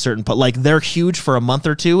at a certain point, like they're huge for a month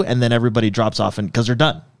or two, and then everybody drops off and because they're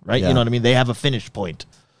done, right? Yeah. You know what I mean? They have a finish point.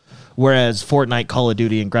 Whereas Fortnite, Call of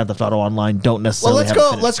Duty, and Grand Theft Auto Online don't necessarily.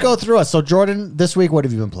 Well, let's go through it. So, Jordan, this week, what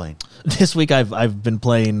have you been playing? This week, I've been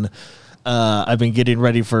playing. I've been getting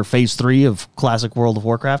ready for Phase 3 of Classic World of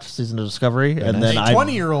Warcraft Season of Discovery, and then a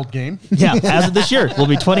 20-year-old game. Yeah, as of this year, we'll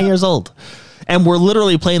be 20 years old, and we're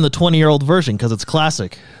literally playing the 20-year-old version because it's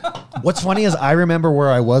classic. What's funny is I remember where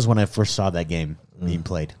I was when I first saw that game being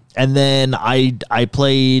played, and then I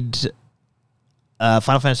played.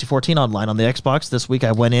 Final Fantasy 14 online on the Xbox. This week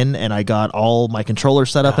I went in and I got all my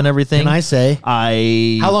controllers set up and everything. Can I say?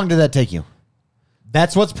 How long did that take you?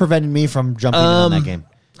 That's what's preventing me from jumping in on that game.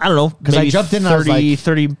 I don't know. Because I jumped in and I was like...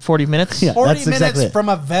 40 minutes? Yeah, 40 that's minutes exactly from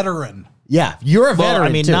a veteran. Yeah, you're a veteran, I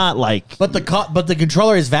mean, too. not like... But the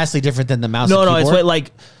controller is vastly different than the mouse and No, keyboard. it's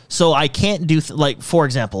like... So I can't do... like, for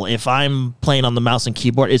example, if I'm playing on the mouse and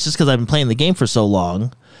keyboard, it's just because I've been playing the game for so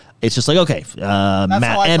long... It's just like, okay,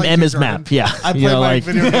 M is map. Yeah. I play my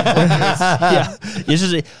video games like this. Yeah. It's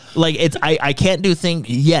just like, I can't do things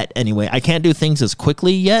yet anyway. I can't do things as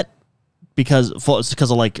quickly yet because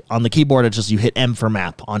of like on the keyboard, it's just you hit M for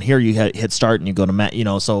map. On here, you hit start and you go to map,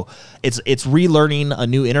 so it's relearning a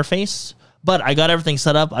new interface. But I got everything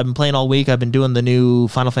set up. I've been playing all week. I've been doing the new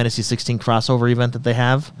Final Fantasy 16 crossover event that they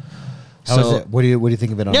have. How is it? What do you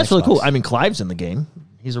think of it on Yeah, it's Xbox? really cool. I mean, Clive's in the game.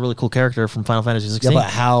 He's a really cool character from Final Fantasy 16. Yeah, but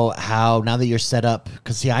how now that you're set up?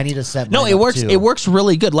 Because see, I need to set. No, it works. Too. It works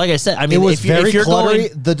really good. Like I said, I mean, it was if you're cluttery.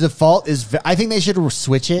 Going, the default is. I think they should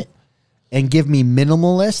switch it and give me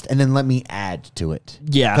minimalist, and then let me add to it.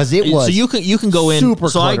 Yeah, because it was. So you can go in. Super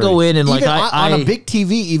so cluttery. I go in and even like on a big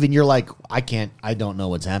TV, even you're like, I don't know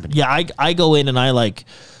what's happening. Yeah, I go in and I like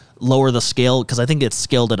lower the scale because I think it's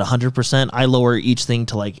scaled at 100%. I lower each thing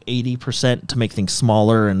to like 80% to make things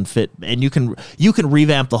smaller and fit. And you can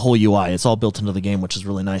revamp the whole UI. It's all built into the game, which is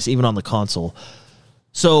really nice, even on the console.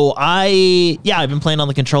 So I've been playing on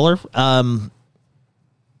the controller.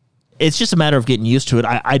 It's just a matter of getting used to it.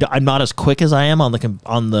 I'm not as quick as I am on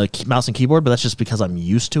the mouse and keyboard, but that's just because I'm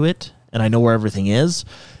used to it. and I know where everything is.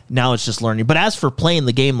 Now it's just learning. But as for playing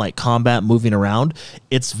the game like combat, moving around,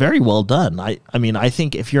 it's very well done. I mean, I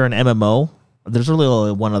think if you're an MMO, there's really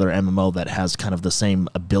only one other MMO that has kind of the same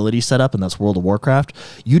ability setup, and that's World of Warcraft.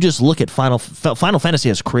 You just look at Final Fantasy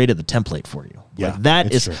has created the template for you. Yeah, like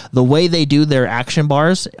that is true. The way they do their action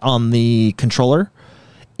bars on the controller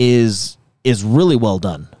is really well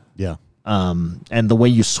done. Yeah. And the way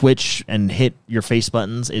you switch and hit your face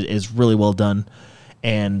buttons is really well done.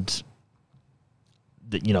 And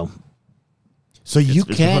you know, so you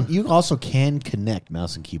also can connect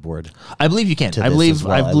mouse and keyboard. I believe you can. I believe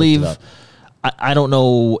I don't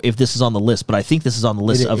know if this is on the list, but I think this is on the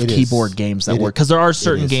list of keyboard games that work, because there are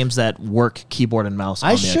certain games that work keyboard and mouse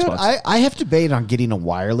on the Xbox. I have debated on getting a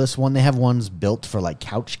wireless one. They have ones built for like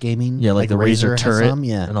couch gaming. Yeah, like the Razer turret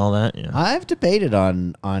and all that. Yeah. I've debated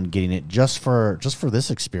on getting it just for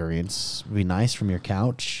this experience. It'd be nice from your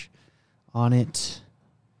couch on it.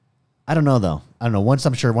 I don't know though. I don't know.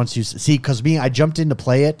 Once you see, because I jumped in to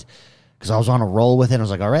play it because I was on a roll with it. I was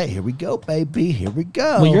like, all right, here we go, baby. Here we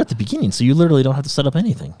go. Well, you're at the beginning, so you literally don't have to set up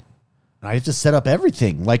anything. I have to set up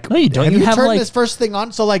everything. Like, no, you don't. You have turned this first thing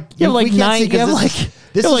on, so like you have like 9. You have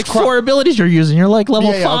like 4 abilities you're using. You're like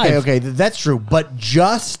level 5. Okay, that's true. But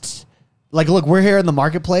just like, look, we're here in the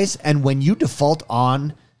marketplace, and when you default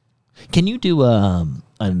on, can you do a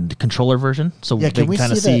controller version? So yeah, can we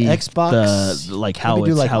kind of see the Xbox? How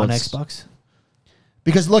it's on Xbox.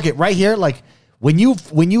 Because look at right here, like when you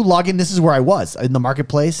log in, this is where I was in the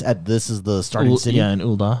marketplace. This is the starting city. Yeah, in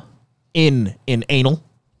Ul'dah, in anal.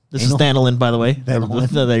 This is Thanalin, by the way.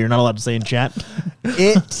 That you're not allowed to say in chat.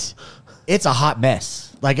 It's a hot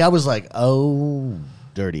mess. Like I was like, oh,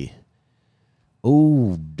 dirty.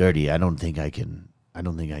 Oh, dirty. I don't think I can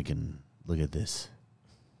look at this.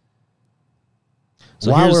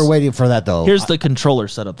 So while we're waiting for that, though, here's the controller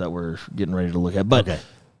setup that we're getting ready to look at. But okay.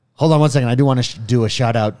 Hold on one second. I do want to do a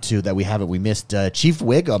shout out to that we haven't. We missed Chief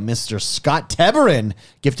Wig, Mr. Scott Teberin,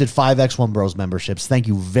 gifted 5 X1 Bros memberships. Thank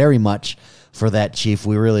you very much for that, Chief.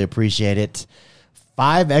 We really appreciate it.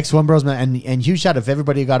 5 X1 Bros and huge shout out. If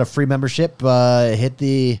everybody got a free membership, drop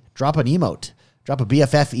an emote. Drop a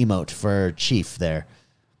BFF emote for Chief there.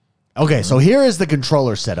 Okay, so here is the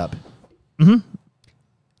controller setup. Mm-hmm.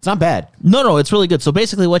 It's not bad. No, it's really good. So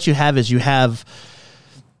basically what you have is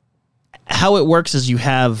how it works is you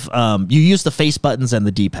use the face buttons and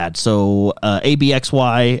the D-pad. So A, B, X,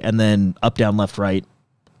 Y, and then up, down, left, right.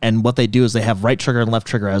 And what they do is they have right trigger and left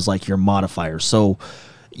trigger as like your modifiers. So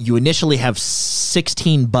you initially have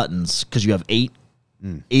 16 buttons because you have 8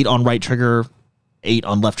 on right trigger, 8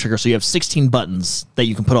 on left trigger. So you have 16 buttons that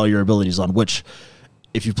you can put all your abilities on, which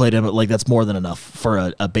if you played him, like that's more than enough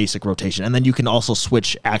for a basic rotation. And then you can also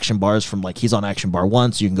switch action bars from like he's on action bar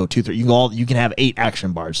 1, so you can go 2, 3. You can have 8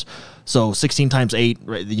 action bars. So 16 times 8,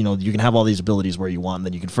 right, you can have all these abilities where you want, and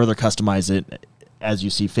then you can further customize it as you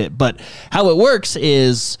see fit. But how it works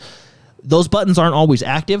is those buttons aren't always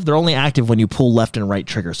active. They're only active when you pull left and right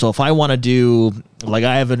trigger. So if I want to do, like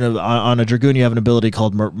I have on a Dragoon, you have an ability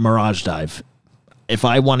called Mirage Dive. If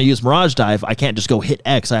I want to use Mirage Dive, I can't just go hit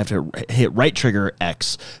X. I have to hit right trigger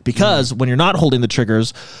X, because when you're not holding the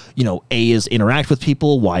triggers, A is interact with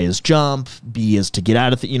people, Y is jump, B is to get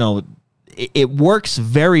out of it works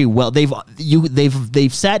very well.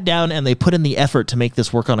 They've sat down and they put in the effort to make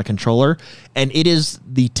this work on a controller, and it is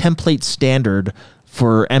the template standard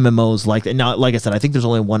for MMOs like that. Now, like I said, I think there's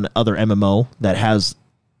only one other MMO that has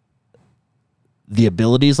the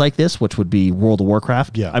abilities like this, which would be World of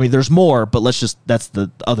Warcraft. Yeah. I mean, there's more, but that's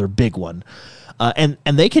the other big one. And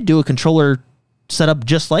they could do a controller setup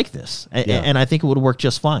just like this, and I think it would work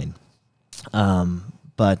just fine.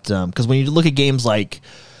 But because when you look at games like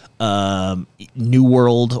New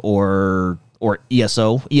World or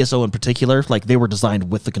ESO in particular, like they were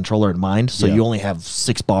designed with the controller in mind, so you only have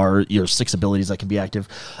 6 abilities that can be active.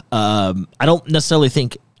 I don't necessarily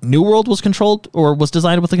think New World was controlled or was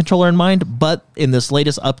designed with the controller in mind, but in this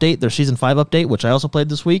latest update, their Season 5 update, which I also played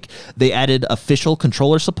this week, they added official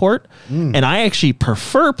controller support, and I actually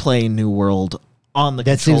prefer playing New World on the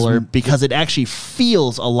controller because it actually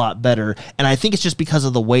feels a lot better, and I think it's just because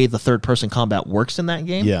of the way the third-person combat works in that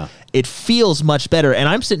game. Yeah. It feels much better, and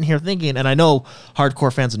I'm sitting here thinking, and I know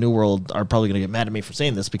hardcore fans of New World are probably going to get mad at me for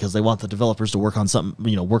saying this because they want the developers to work on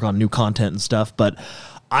something, work on new content and stuff, but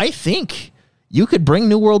I think you could bring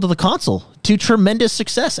New World to the console to tremendous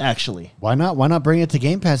success, actually. Why not? Why not bring it to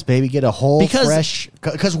Game Pass, baby? Get a whole fresh...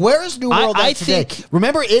 Because where is New World at today?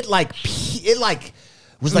 Remember, it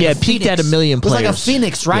was like a peaked at 1 million players. It was like a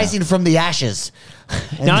phoenix rising from the ashes.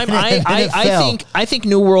 Now, I think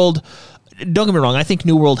New World... don't get me wrong. I think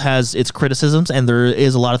New World has its criticisms, and there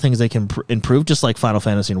is a lot of things they can improve, just like Final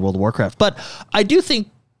Fantasy and World of Warcraft. But I do think,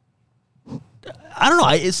 I don't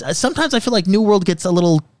know. Sometimes I feel like New World gets a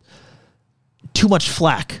little too much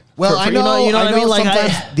flack. Well, I know, you know what I mean. Like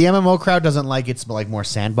sometimes the MMO crowd doesn't like its like more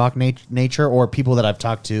sandbox nature, or people that I've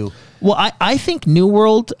talked to. Well, I think New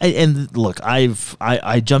World, and look,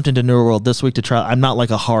 I jumped into New World this week to try. I'm not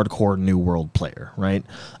like a hardcore New World player, right?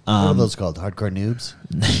 What are those called? Hardcore noobs?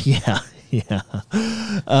 Yeah.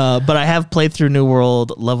 But I have played through New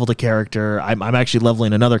World, leveled a character. I'm actually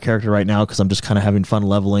leveling another character right now because I'm just kind of having fun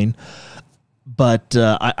leveling. But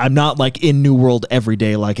I'm not like in New World every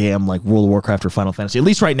day like I am like World of Warcraft or Final Fantasy. At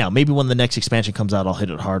least right now. Maybe when the next expansion comes out, I'll hit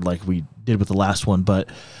it hard like we did with the last one. But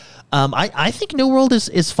I think New World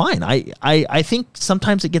is fine. I think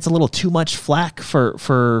sometimes it gets a little too much flack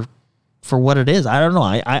for what it is. I don't know.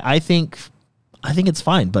 I think it's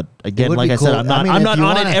fine. But again, like I said, I'm not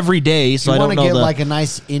on it every day, so I don't know. If you want to get like a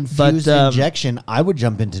nice infused injection, I would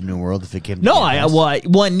jump into New World if it came.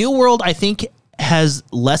 Well, New World I think has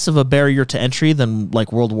less of a barrier to entry than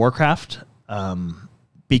like World of Warcraft,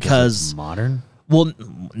 because it's modern. Well,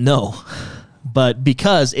 no, but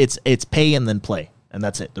because it's pay and then play, and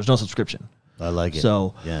that's it. There's no subscription. I like it.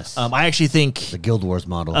 So yes, I actually think the Guild Wars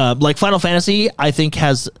model, like Final Fantasy, I think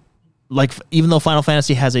has like even though Final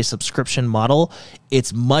Fantasy has a subscription model,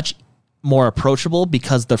 it's much more approachable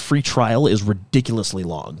because the free trial is ridiculously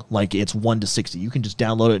long. Like it's 1 to 60. You can just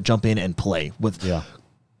download it, jump in, and play with. Yeah.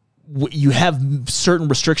 You have certain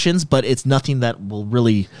restrictions, but it's nothing that will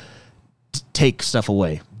really take stuff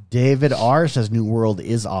away. David R says New World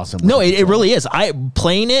is awesome. No, it really is.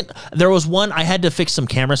 Playing it, there was one I had to fix some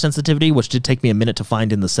camera sensitivity, which did take me a minute to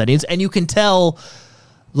find in the settings, and you can tell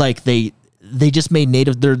like they just made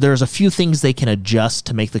native. There's a few things they can adjust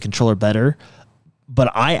to make the controller better, but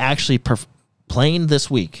I actually playing this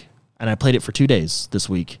week, and I played it for 2 days this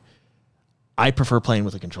week. I prefer playing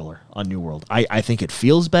with a controller on New World. I think it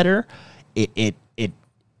feels better.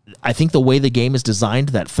 I think the way the game is designed,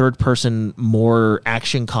 that third person, more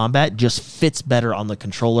action combat just fits better on the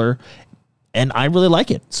controller, and I really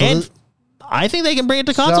like it. So I think they can bring it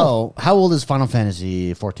to console. So, how old is Final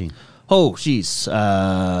Fantasy 14? Oh, geez.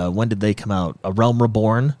 When did they come out? A Realm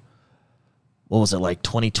Reborn. What was it, like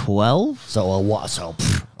 2012?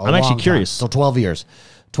 I'm actually curious. So 12 years.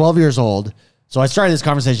 12 years old. So I started this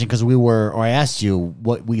conversation because I asked you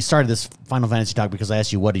we started this Final Fantasy talk because I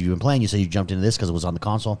asked you, what have you been playing? You said you jumped into this because it was on the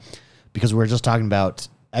console. Because we were just talking about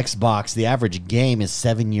Xbox. The average game is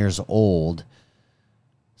 7 years old.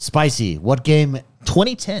 Spicy, what game?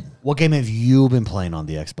 2010. What game have you been playing on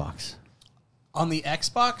the Xbox? On the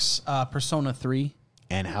Xbox, Persona 3.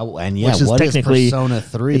 And what is Persona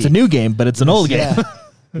 3? It's a new game, but it's an old game.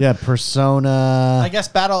 Yeah, Persona. I guess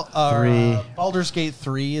Baldur's Gate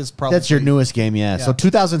 3 is probably that's your newest game. Yeah. So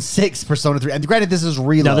 2006 Persona 3. And granted, this is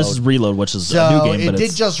Reload. No, this is Reload, which is a new game. It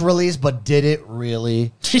did just release, but did it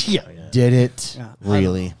really? Yeah. Did it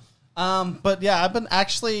really? But yeah, I've been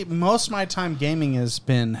actually most of my time gaming has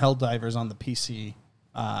been Helldivers on the PC.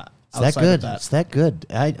 Is that good? It's that good.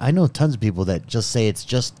 I know tons of people that just say it's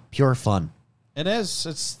just pure fun. It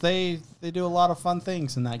is. They do a lot of fun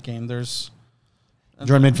things in that game.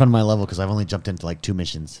 Jordan made fun of my level because I've only jumped into like 2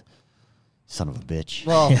 missions. Son of a bitch.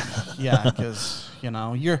 Well, yeah, because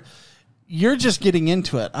you're just getting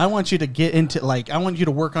into it. I want you to get into I want you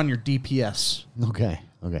to work on your DPS. Okay.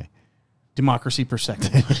 Democracy per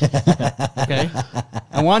second. Okay.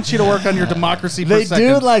 I want you to work on your democracy per second.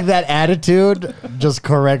 They do like that attitude just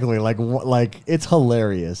correctly. Like it's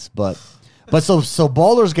hilarious. But so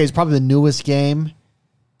Baldur's Gate is probably the newest game.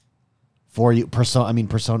 For you, Persona.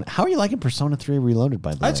 How are you liking Persona 3 Reloaded?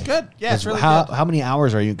 By the way, that's good. Yeah, it's really good. How many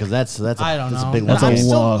hours are you? Because that's I don't know. A big.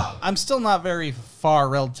 I'm still not very far,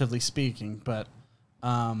 relatively speaking. But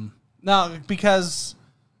no, because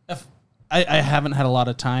if I haven't had a lot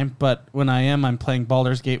of time. But when I am, I'm playing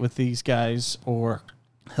Baldur's Gate with these guys or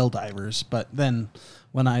Helldivers. But then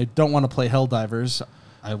when I don't want to play Helldivers,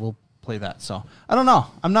 I will play that. So I don't know.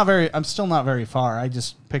 I'm still not very far. I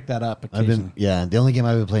just picked that up occasionally. The only game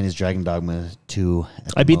I've been playing is Dragon Dogma 2.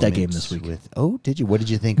 I beat that game this week. Did you? What did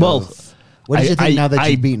you think? Well, what did you think now that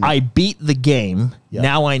you've beaten it? I beat the game. Yep.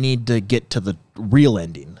 Now I need to get to the real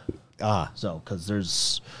ending. So because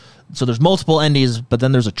there's multiple endings, but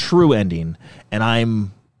then there's a true ending, and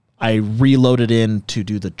I reloaded in to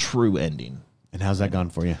do the true ending. And how's that gone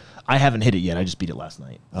for you? I haven't hit it yet. I just beat it last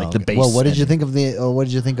night. The base. Well, what did you think of what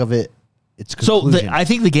did you think of it? Its conclusion? I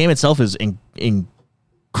think the game itself is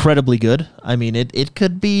incredibly good. I mean, it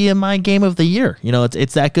could be in my game of the year.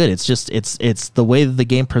 It's that good. It's just it's the way that the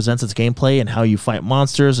game presents its gameplay and how you fight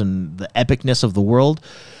monsters and the epicness of the world.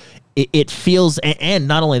 it feels, and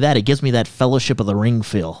not only that, it gives me that Fellowship of the Ring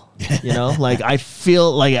feel. You know, like I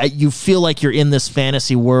feel like you feel like you're in this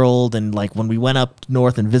fantasy world, and like when we went up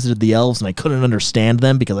north and visited the elves, and I couldn't understand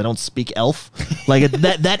them because I don't speak elf. Like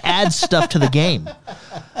that adds stuff to the game.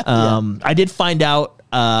 I did find out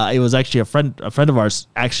it was actually a friend of ours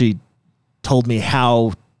actually told me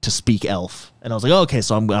how to speak elf, and I was like, oh, okay,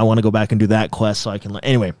 so I want to go back and do that quest so I can.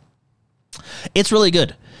 Anyway, it's really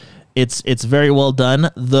good. It's very well done.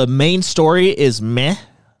 The main story is meh,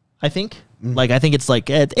 I think. Like I think it's like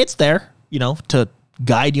it's there, you know, to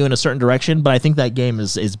guide you in a certain direction. But I think that game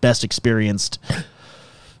is best experienced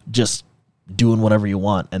just doing whatever you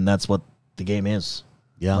want, and that's what the game is.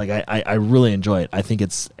 Yeah, like I really enjoy it. I think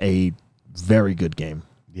it's a very good game.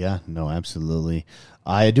 Yeah, no, absolutely.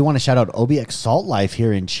 I do want to shout out OBX Salt Life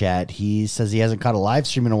here in chat. He says he hasn't caught a live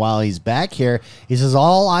stream in a while. He's back here. He says,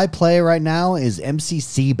 all I play right now is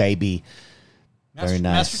MCC, baby. Very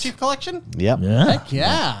nice. Master Chief Collection? Yep. Yeah. Heck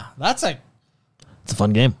yeah. It's a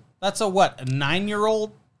fun game. That's a what, a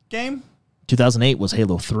 9-year-old game? 2008 was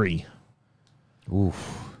Halo 3.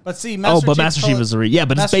 Oof. But see, Master Chief is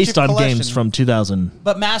but it's based on games from 2000.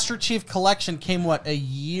 But Master Chief Collection came, what, a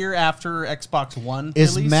year after Xbox One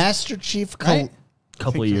Is release? Master Chief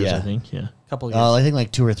Couple of years, I think. Yeah. Couple of years. I think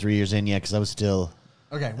like 2 or 3 years in, because I was still...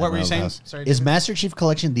 Okay, what were you saying? Sorry. Is Master Chief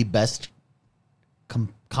Collection the best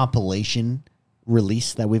compilation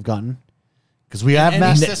release that we've gotten? Because we have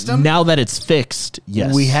now that it's fixed,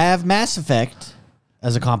 yes. We have Mass Effect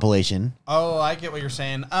as a compilation. Oh, I get what you're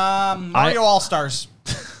saying. Mario All-Stars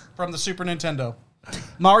from the Super Nintendo.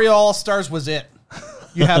 Mario All-Stars was it.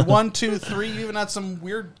 You had 1, 2, 3. You even had some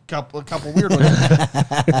couple weird ones.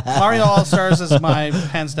 Mario All-Stars is my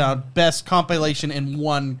hands down best compilation in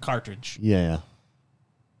one cartridge. Yeah.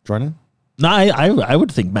 Jordan? No, I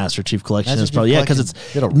would think Master Chief Collection is probably because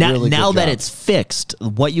it's now that it's fixed.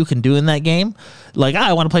 What you can do in that game, like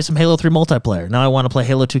I want to play some Halo 3 multiplayer. Now I want to play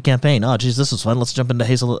Halo 2 campaign. Oh, geez, this is fun. Let's jump into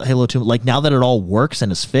Halo 2. Like now that it all works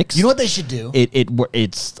and is fixed, you know what they should do?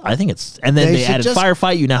 It's I think it's and then they added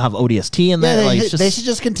Firefight. You now have ODST in there. They should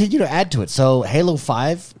just continue to add to it. So Halo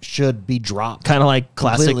 5 should be dropped, kind of like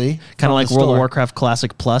classic, kind of like World of Warcraft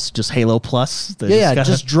Classic Plus, just Halo Plus.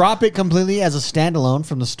 Just drop it completely as a standalone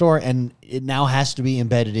from the store and. It now has to be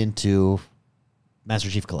embedded into Master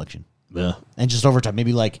Chief Collection. Yeah. And just over time,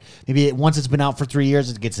 maybe once it's been out for 3 years,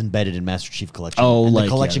 it gets embedded in Master Chief Collection. Oh, and the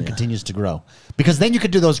collection continues to grow. Because then you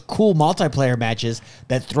could do those cool multiplayer matches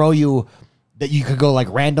that throw you, that you could go like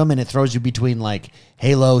random and it throws you between like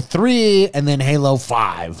Halo 3 and then Halo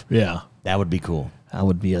 5. Yeah. That would be cool. That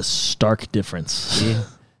would be a stark difference. Yeah.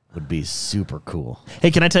 Would be super cool. Hey,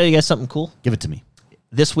 can I tell you guys something cool? Give it to me.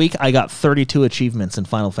 This week, I got 32 achievements in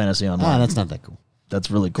Final Fantasy Online. Oh, that's not that cool.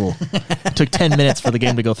 That's really cool. It took 10 minutes for the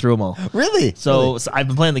game to go through them all. Really? So I've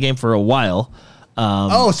been playing the game for a while.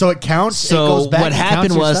 So it counts? So it goes back, what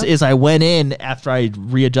happened is I went in after I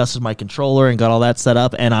readjusted my controller and got all that set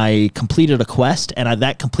up, and I completed a quest, and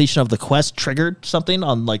that completion of the quest triggered something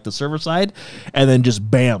on like the server side, and then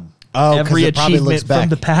just bam. Every achievement from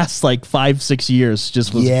the past like 5-6 years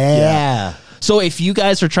just was... Yeah. So if you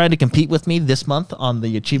guys are trying to compete with me this month on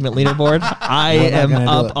the achievement leaderboard, I am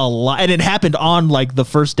up a lot. And it happened on like the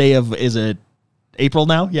first day of, is it April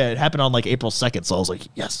now? Yeah, it happened on like April 2nd. So I was like,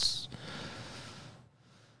 yes.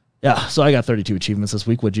 Yeah, so I got 32 achievements this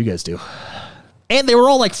week. What'd you guys do? And they were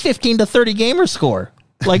all like 15 to 30 gamer score.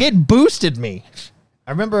 Like it boosted me.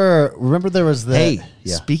 I remember there was the... Hey,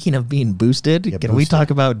 speaking of being boosted, can we talk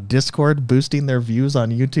about Discord boosting their views on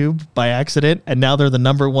YouTube by accident, and now they're the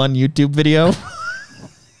 #1 YouTube video?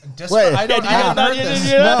 Wait, I haven't heard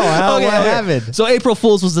this. No, I haven't. So April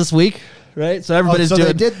Fool's was this week, right? So everybody's doing...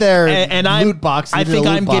 they did their loot box. I think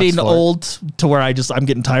I'm getting old to where I'm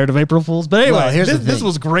getting tired of April Fool's. But anyway, this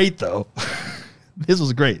was great, though. This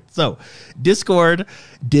was great. So, Discord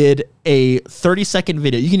did a 30-second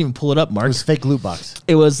video. You can even pull it up, Mark. It was fake loot box.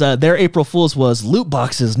 It was their April Fool's was loot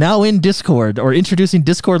boxes now in Discord, or introducing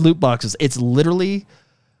Discord loot boxes. It's literally,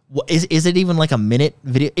 is it even like a minute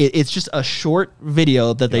video? It's just a short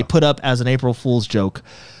video that they put up as an April Fool's joke.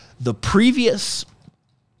 The previous,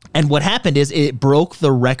 and what happened is it broke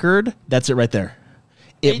the record. That's it right there.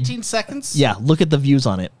 18 seconds? Yeah, look at the views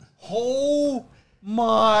on it. Oh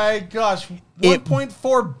my gosh,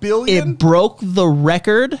 1.4 billion? It broke the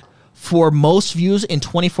record for most views in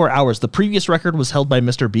 24 hours. The previous record was held by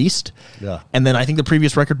Mr. Beast. Yeah. And then I think the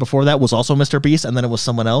previous record before that was also Mr. Beast, and then it was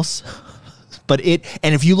someone else. And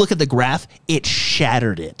if you look at the graph, it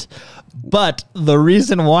shattered it. But the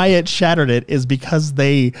reason why it shattered it is because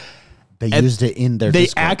they They used it in their They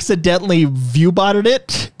Discord. accidentally viewbotted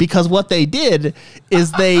it because what they did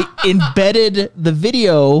is they embedded the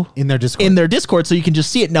video in their Discord. So you can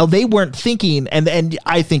just see it. Now, they weren't thinking, and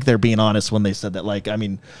I think they're being honest when they said that. Like, I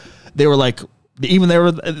mean, they were like,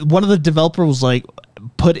 one of the developers was like,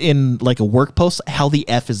 put in like a work post, how the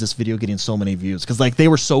F is this video getting so many views? Because like they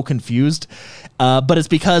were so confused. But it's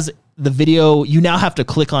because the video, you now have to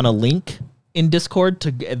click on a link in Discord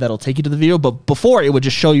that'll take you to the video, but before it would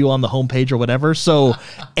just show you on the homepage or whatever. So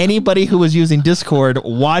anybody who was using Discord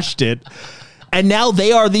watched it, and now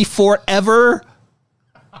they are the forever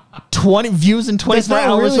 20 views in 24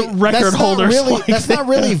 hours record holders. That's not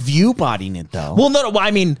really view botting it though. Well, no,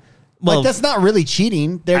 I mean, like that's not really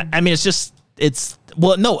cheating. I mean,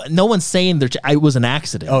 no one's saying it was an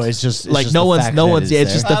accident. Oh, it's just like just no one's.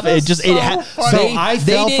 It's just I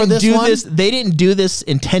fell for this one. They didn't do this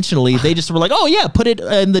intentionally. They just were like, oh yeah, put it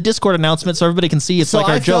in the Discord announcement so everybody can see. It's like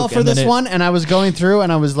our joke. I fell for this one, and I was going through,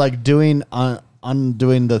 and I was like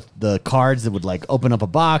undoing the cards that would like open up a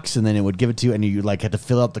box, and then it would give it to you, and you like had to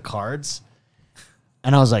fill out the cards.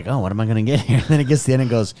 And I was like, oh, what am I going to get here? And then it gets to the end and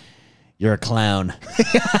goes, you're a clown.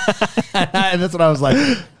 And that's what I was like,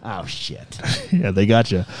 oh, shit. Yeah, they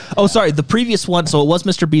got you. Oh, sorry. The previous one, so it was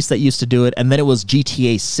Mr. Beast that used to do it, and then it was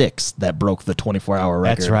GTA 6 that broke the 24-hour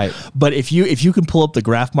record. That's right. But if you can pull up the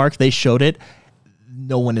graph mark, they showed it.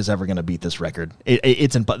 No one is ever going to beat this record.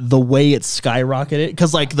 It's the way it's skyrocketed,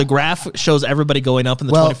 because like the graph shows everybody going up in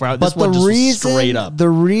the 24 hours. This one just was straight up.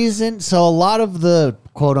 So a lot of the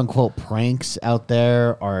quote unquote pranks out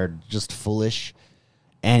there are just foolish,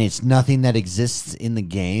 and it's nothing that exists in the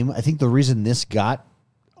game. I think the reason this got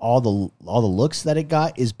all the looks that it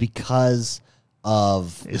got is because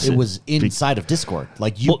of it was inside of Discord.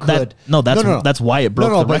 Like that's why it broke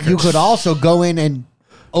the record. But you could also go in and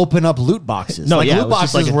open up loot boxes. Loot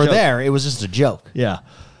boxes were there. It was just a joke. Yeah.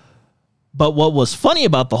 But what was funny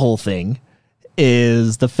about the whole thing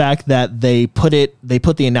is the fact that they put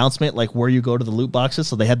the announcement like where you go to the loot boxes.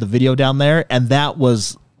 So they had the video down there, and that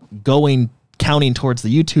was counting towards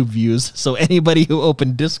the YouTube views. So anybody who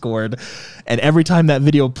opened Discord and every time that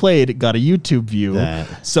video played, it got a YouTube view.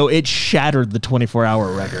 So it shattered the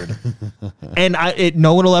 24-hour record. And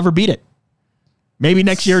no one will ever beat it. Maybe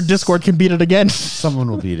next year Discord can beat it again.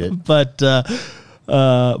 Someone will beat it. But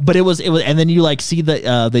it was, and then you like see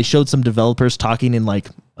that they showed some developers talking in like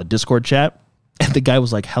a Discord chat, and the guy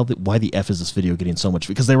was like, why the F is this video getting so much?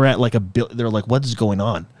 Because they were at like they were like, what is going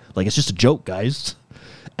on? Like, it's just a joke, guys.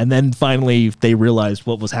 And then finally they realized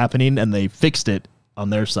what was happening and they fixed it on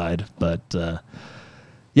their side. But yeah,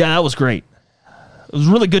 that was great. It was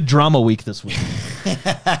a really good drama week this week.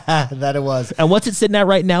 That it was. And what's it sitting at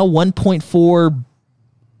right now? 1.4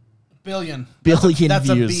 billion views. That's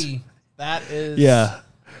a B. That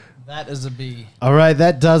is a B. All right,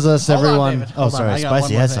 that does us, everyone. Sorry,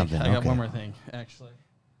 Spicy has something. I got one more thing, actually.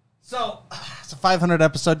 So it's a 500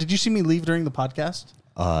 episode. Did you see me leave during the podcast?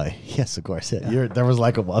 Yes, of course. Yeah. There was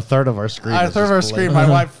like a third of our screen. A third of our screen. My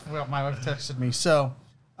wife texted me. So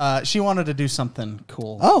she wanted to do something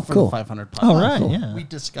cool. For the 500 podcast. Oh, right. Cool. Yeah. We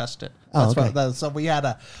discussed it. Okay. So we had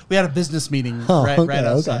a business meeting right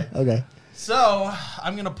outside. Okay. So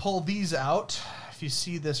I'm gonna pull these out. If you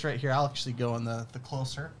see this right here, I'll actually go in the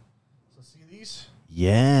closer. So see these?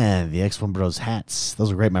 Yeah, the X1 Bros hats.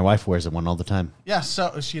 Those are great. My wife wears one all the time. Yeah,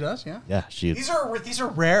 so she does. Yeah. Yeah, she. These are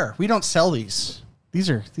rare. We don't sell these. These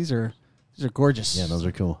are gorgeous. Yeah, those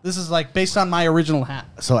are cool. This is like based on my original hat.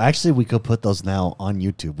 So actually, we could put those now on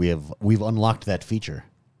YouTube. We've unlocked that feature.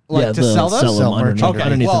 Like to sell those? Sell them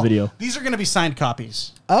underneath the video. These are going to be signed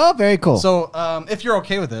copies. Oh, very cool. So if you're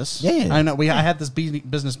okay with this. Yeah. I know I had this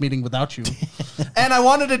business meeting without you. And I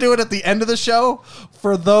wanted to do it at the end of the show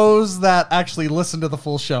for those that actually listen to the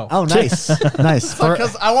full show. Oh, nice. Nice.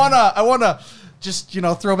 Because I want to just,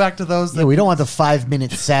 throw back to those that we don't want the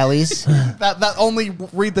 5-minute sallies. that only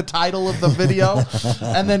read the title of the video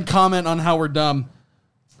and then comment on how we're dumb.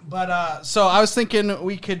 But so I was thinking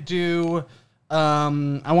we could do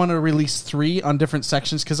I want to release 3 on different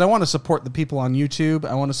sections because I want to support the people on YouTube.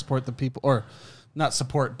 I want to support the people, or not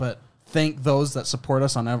support, but thank those that support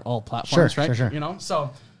us on all platforms, right? Sure.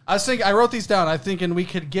 So I was thinking, I wrote these down. I thinking we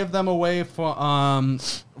could give them away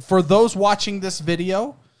for those watching this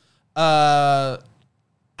video as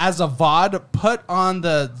a VOD. Put on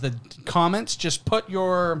the comments, just put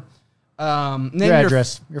your name your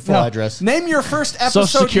address, your full address. Name your first episode,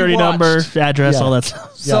 social security number, address, all that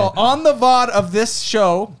stuff. So on the VOD of this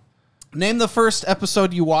show, name the first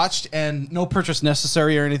episode you watched, and no purchase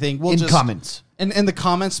necessary or anything. We'll just comments. In the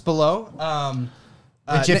comments below.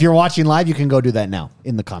 Which if you're watching live, you can go do that now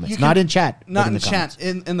in the comments. Not in chat. Not in chat.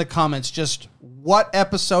 In the comments, just what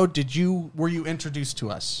episode were you introduced to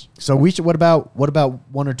us? So we should. What about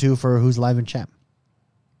one or two for who's live in chat?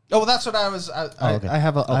 Oh, well, that's what I was. Okay. I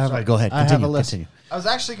have a. Sorry, go ahead. I have a list. Continue. I was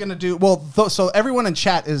actually going to do so everyone in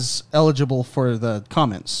chat is eligible for the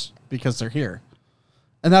comments because they're here,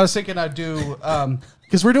 and I was thinking I'd do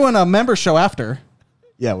because we're doing a member show after.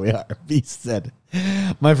 Yeah, we are. Beast said,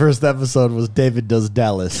 my first episode was David Does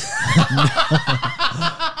Dallas.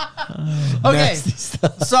 Okay,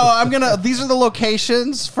 so I'm gonna. These are the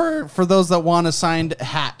locations for those that want a signed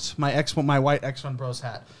hat. My white X1 Bros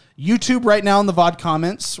hat. YouTube right now in the VOD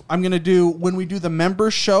comments. I'm gonna do when we do the member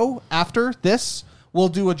show after this. We'll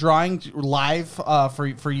do a drawing live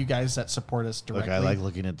for you guys that support us directly. Look, I like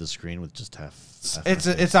looking at the screen with just half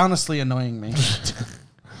it's honestly annoying me.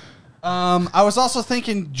 I was also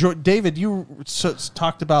thinking, David, you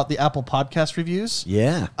talked about the Apple Podcast reviews.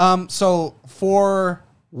 Yeah. So for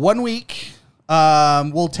 1 week,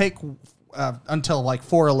 we'll take until like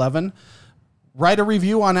 4/11. Write a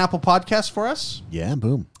review on Apple Podcasts for us. Yeah,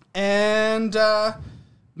 boom. And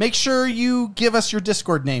make sure you give us your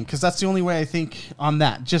Discord name, because that's the only way I think on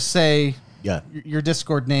that. Just say your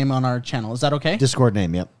Discord name on our channel. Is that okay? Discord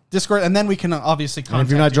name, yep. Discord, and then we can obviously contact And if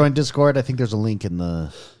you're not you. joined Discord, I think there's a link in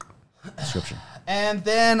the description. And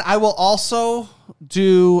then I will also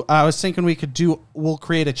do, I was thinking we'll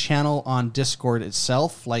create a channel on Discord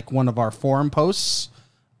itself, like one of our forum posts,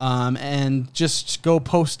 and just go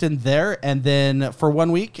post in there, and then for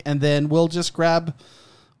 1 week, and then we'll just grab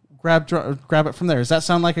it from there. Does that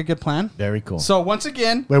sound like a good plan? Very cool. So once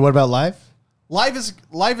again, Wait, what about live? live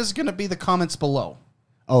is going to be the comments below.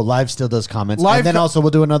 Oh, live still does comments. Live and then also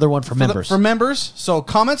we'll do another one for members. For members. So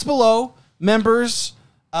comments below, members,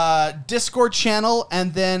 Discord channel,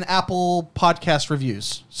 and then Apple Podcast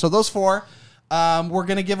reviews. So those four. We're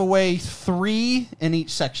going to give away 3 in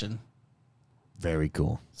each section. Very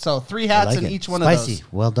cool. So 3 hats in each one of those. Spicy.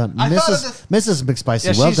 Well done. I Mrs. McSpicy,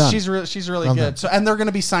 Yeah, well done. she's really Well good. done. So, and they're going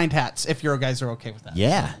to be signed hats if you guys are okay with that.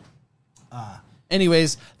 Yeah.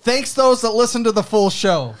 Anyways, thanks those that listen to the full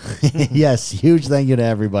show. Yes, huge thank you to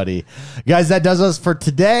everybody. Guys, that does us for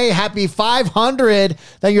today. Happy 500.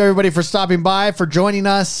 Thank you, everybody, for stopping by, for joining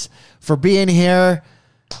us, for being here.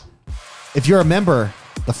 If you're a member,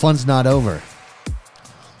 the fun's not over.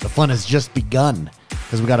 The fun has just begun,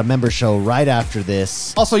 because we got a member show right after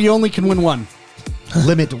this. Also, you only can win one.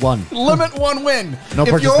 Limit 1. Limit 1 win. No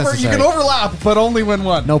purchase necessary. You can overlap, but only win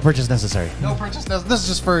 1. No purchase necessary. No purchase necessary. This is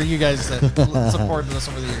just for you guys that supported us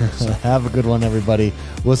over the years. So. Have a good one, everybody.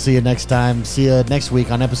 We'll see you next time. See you next week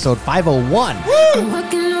on episode 501.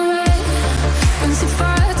 Woo!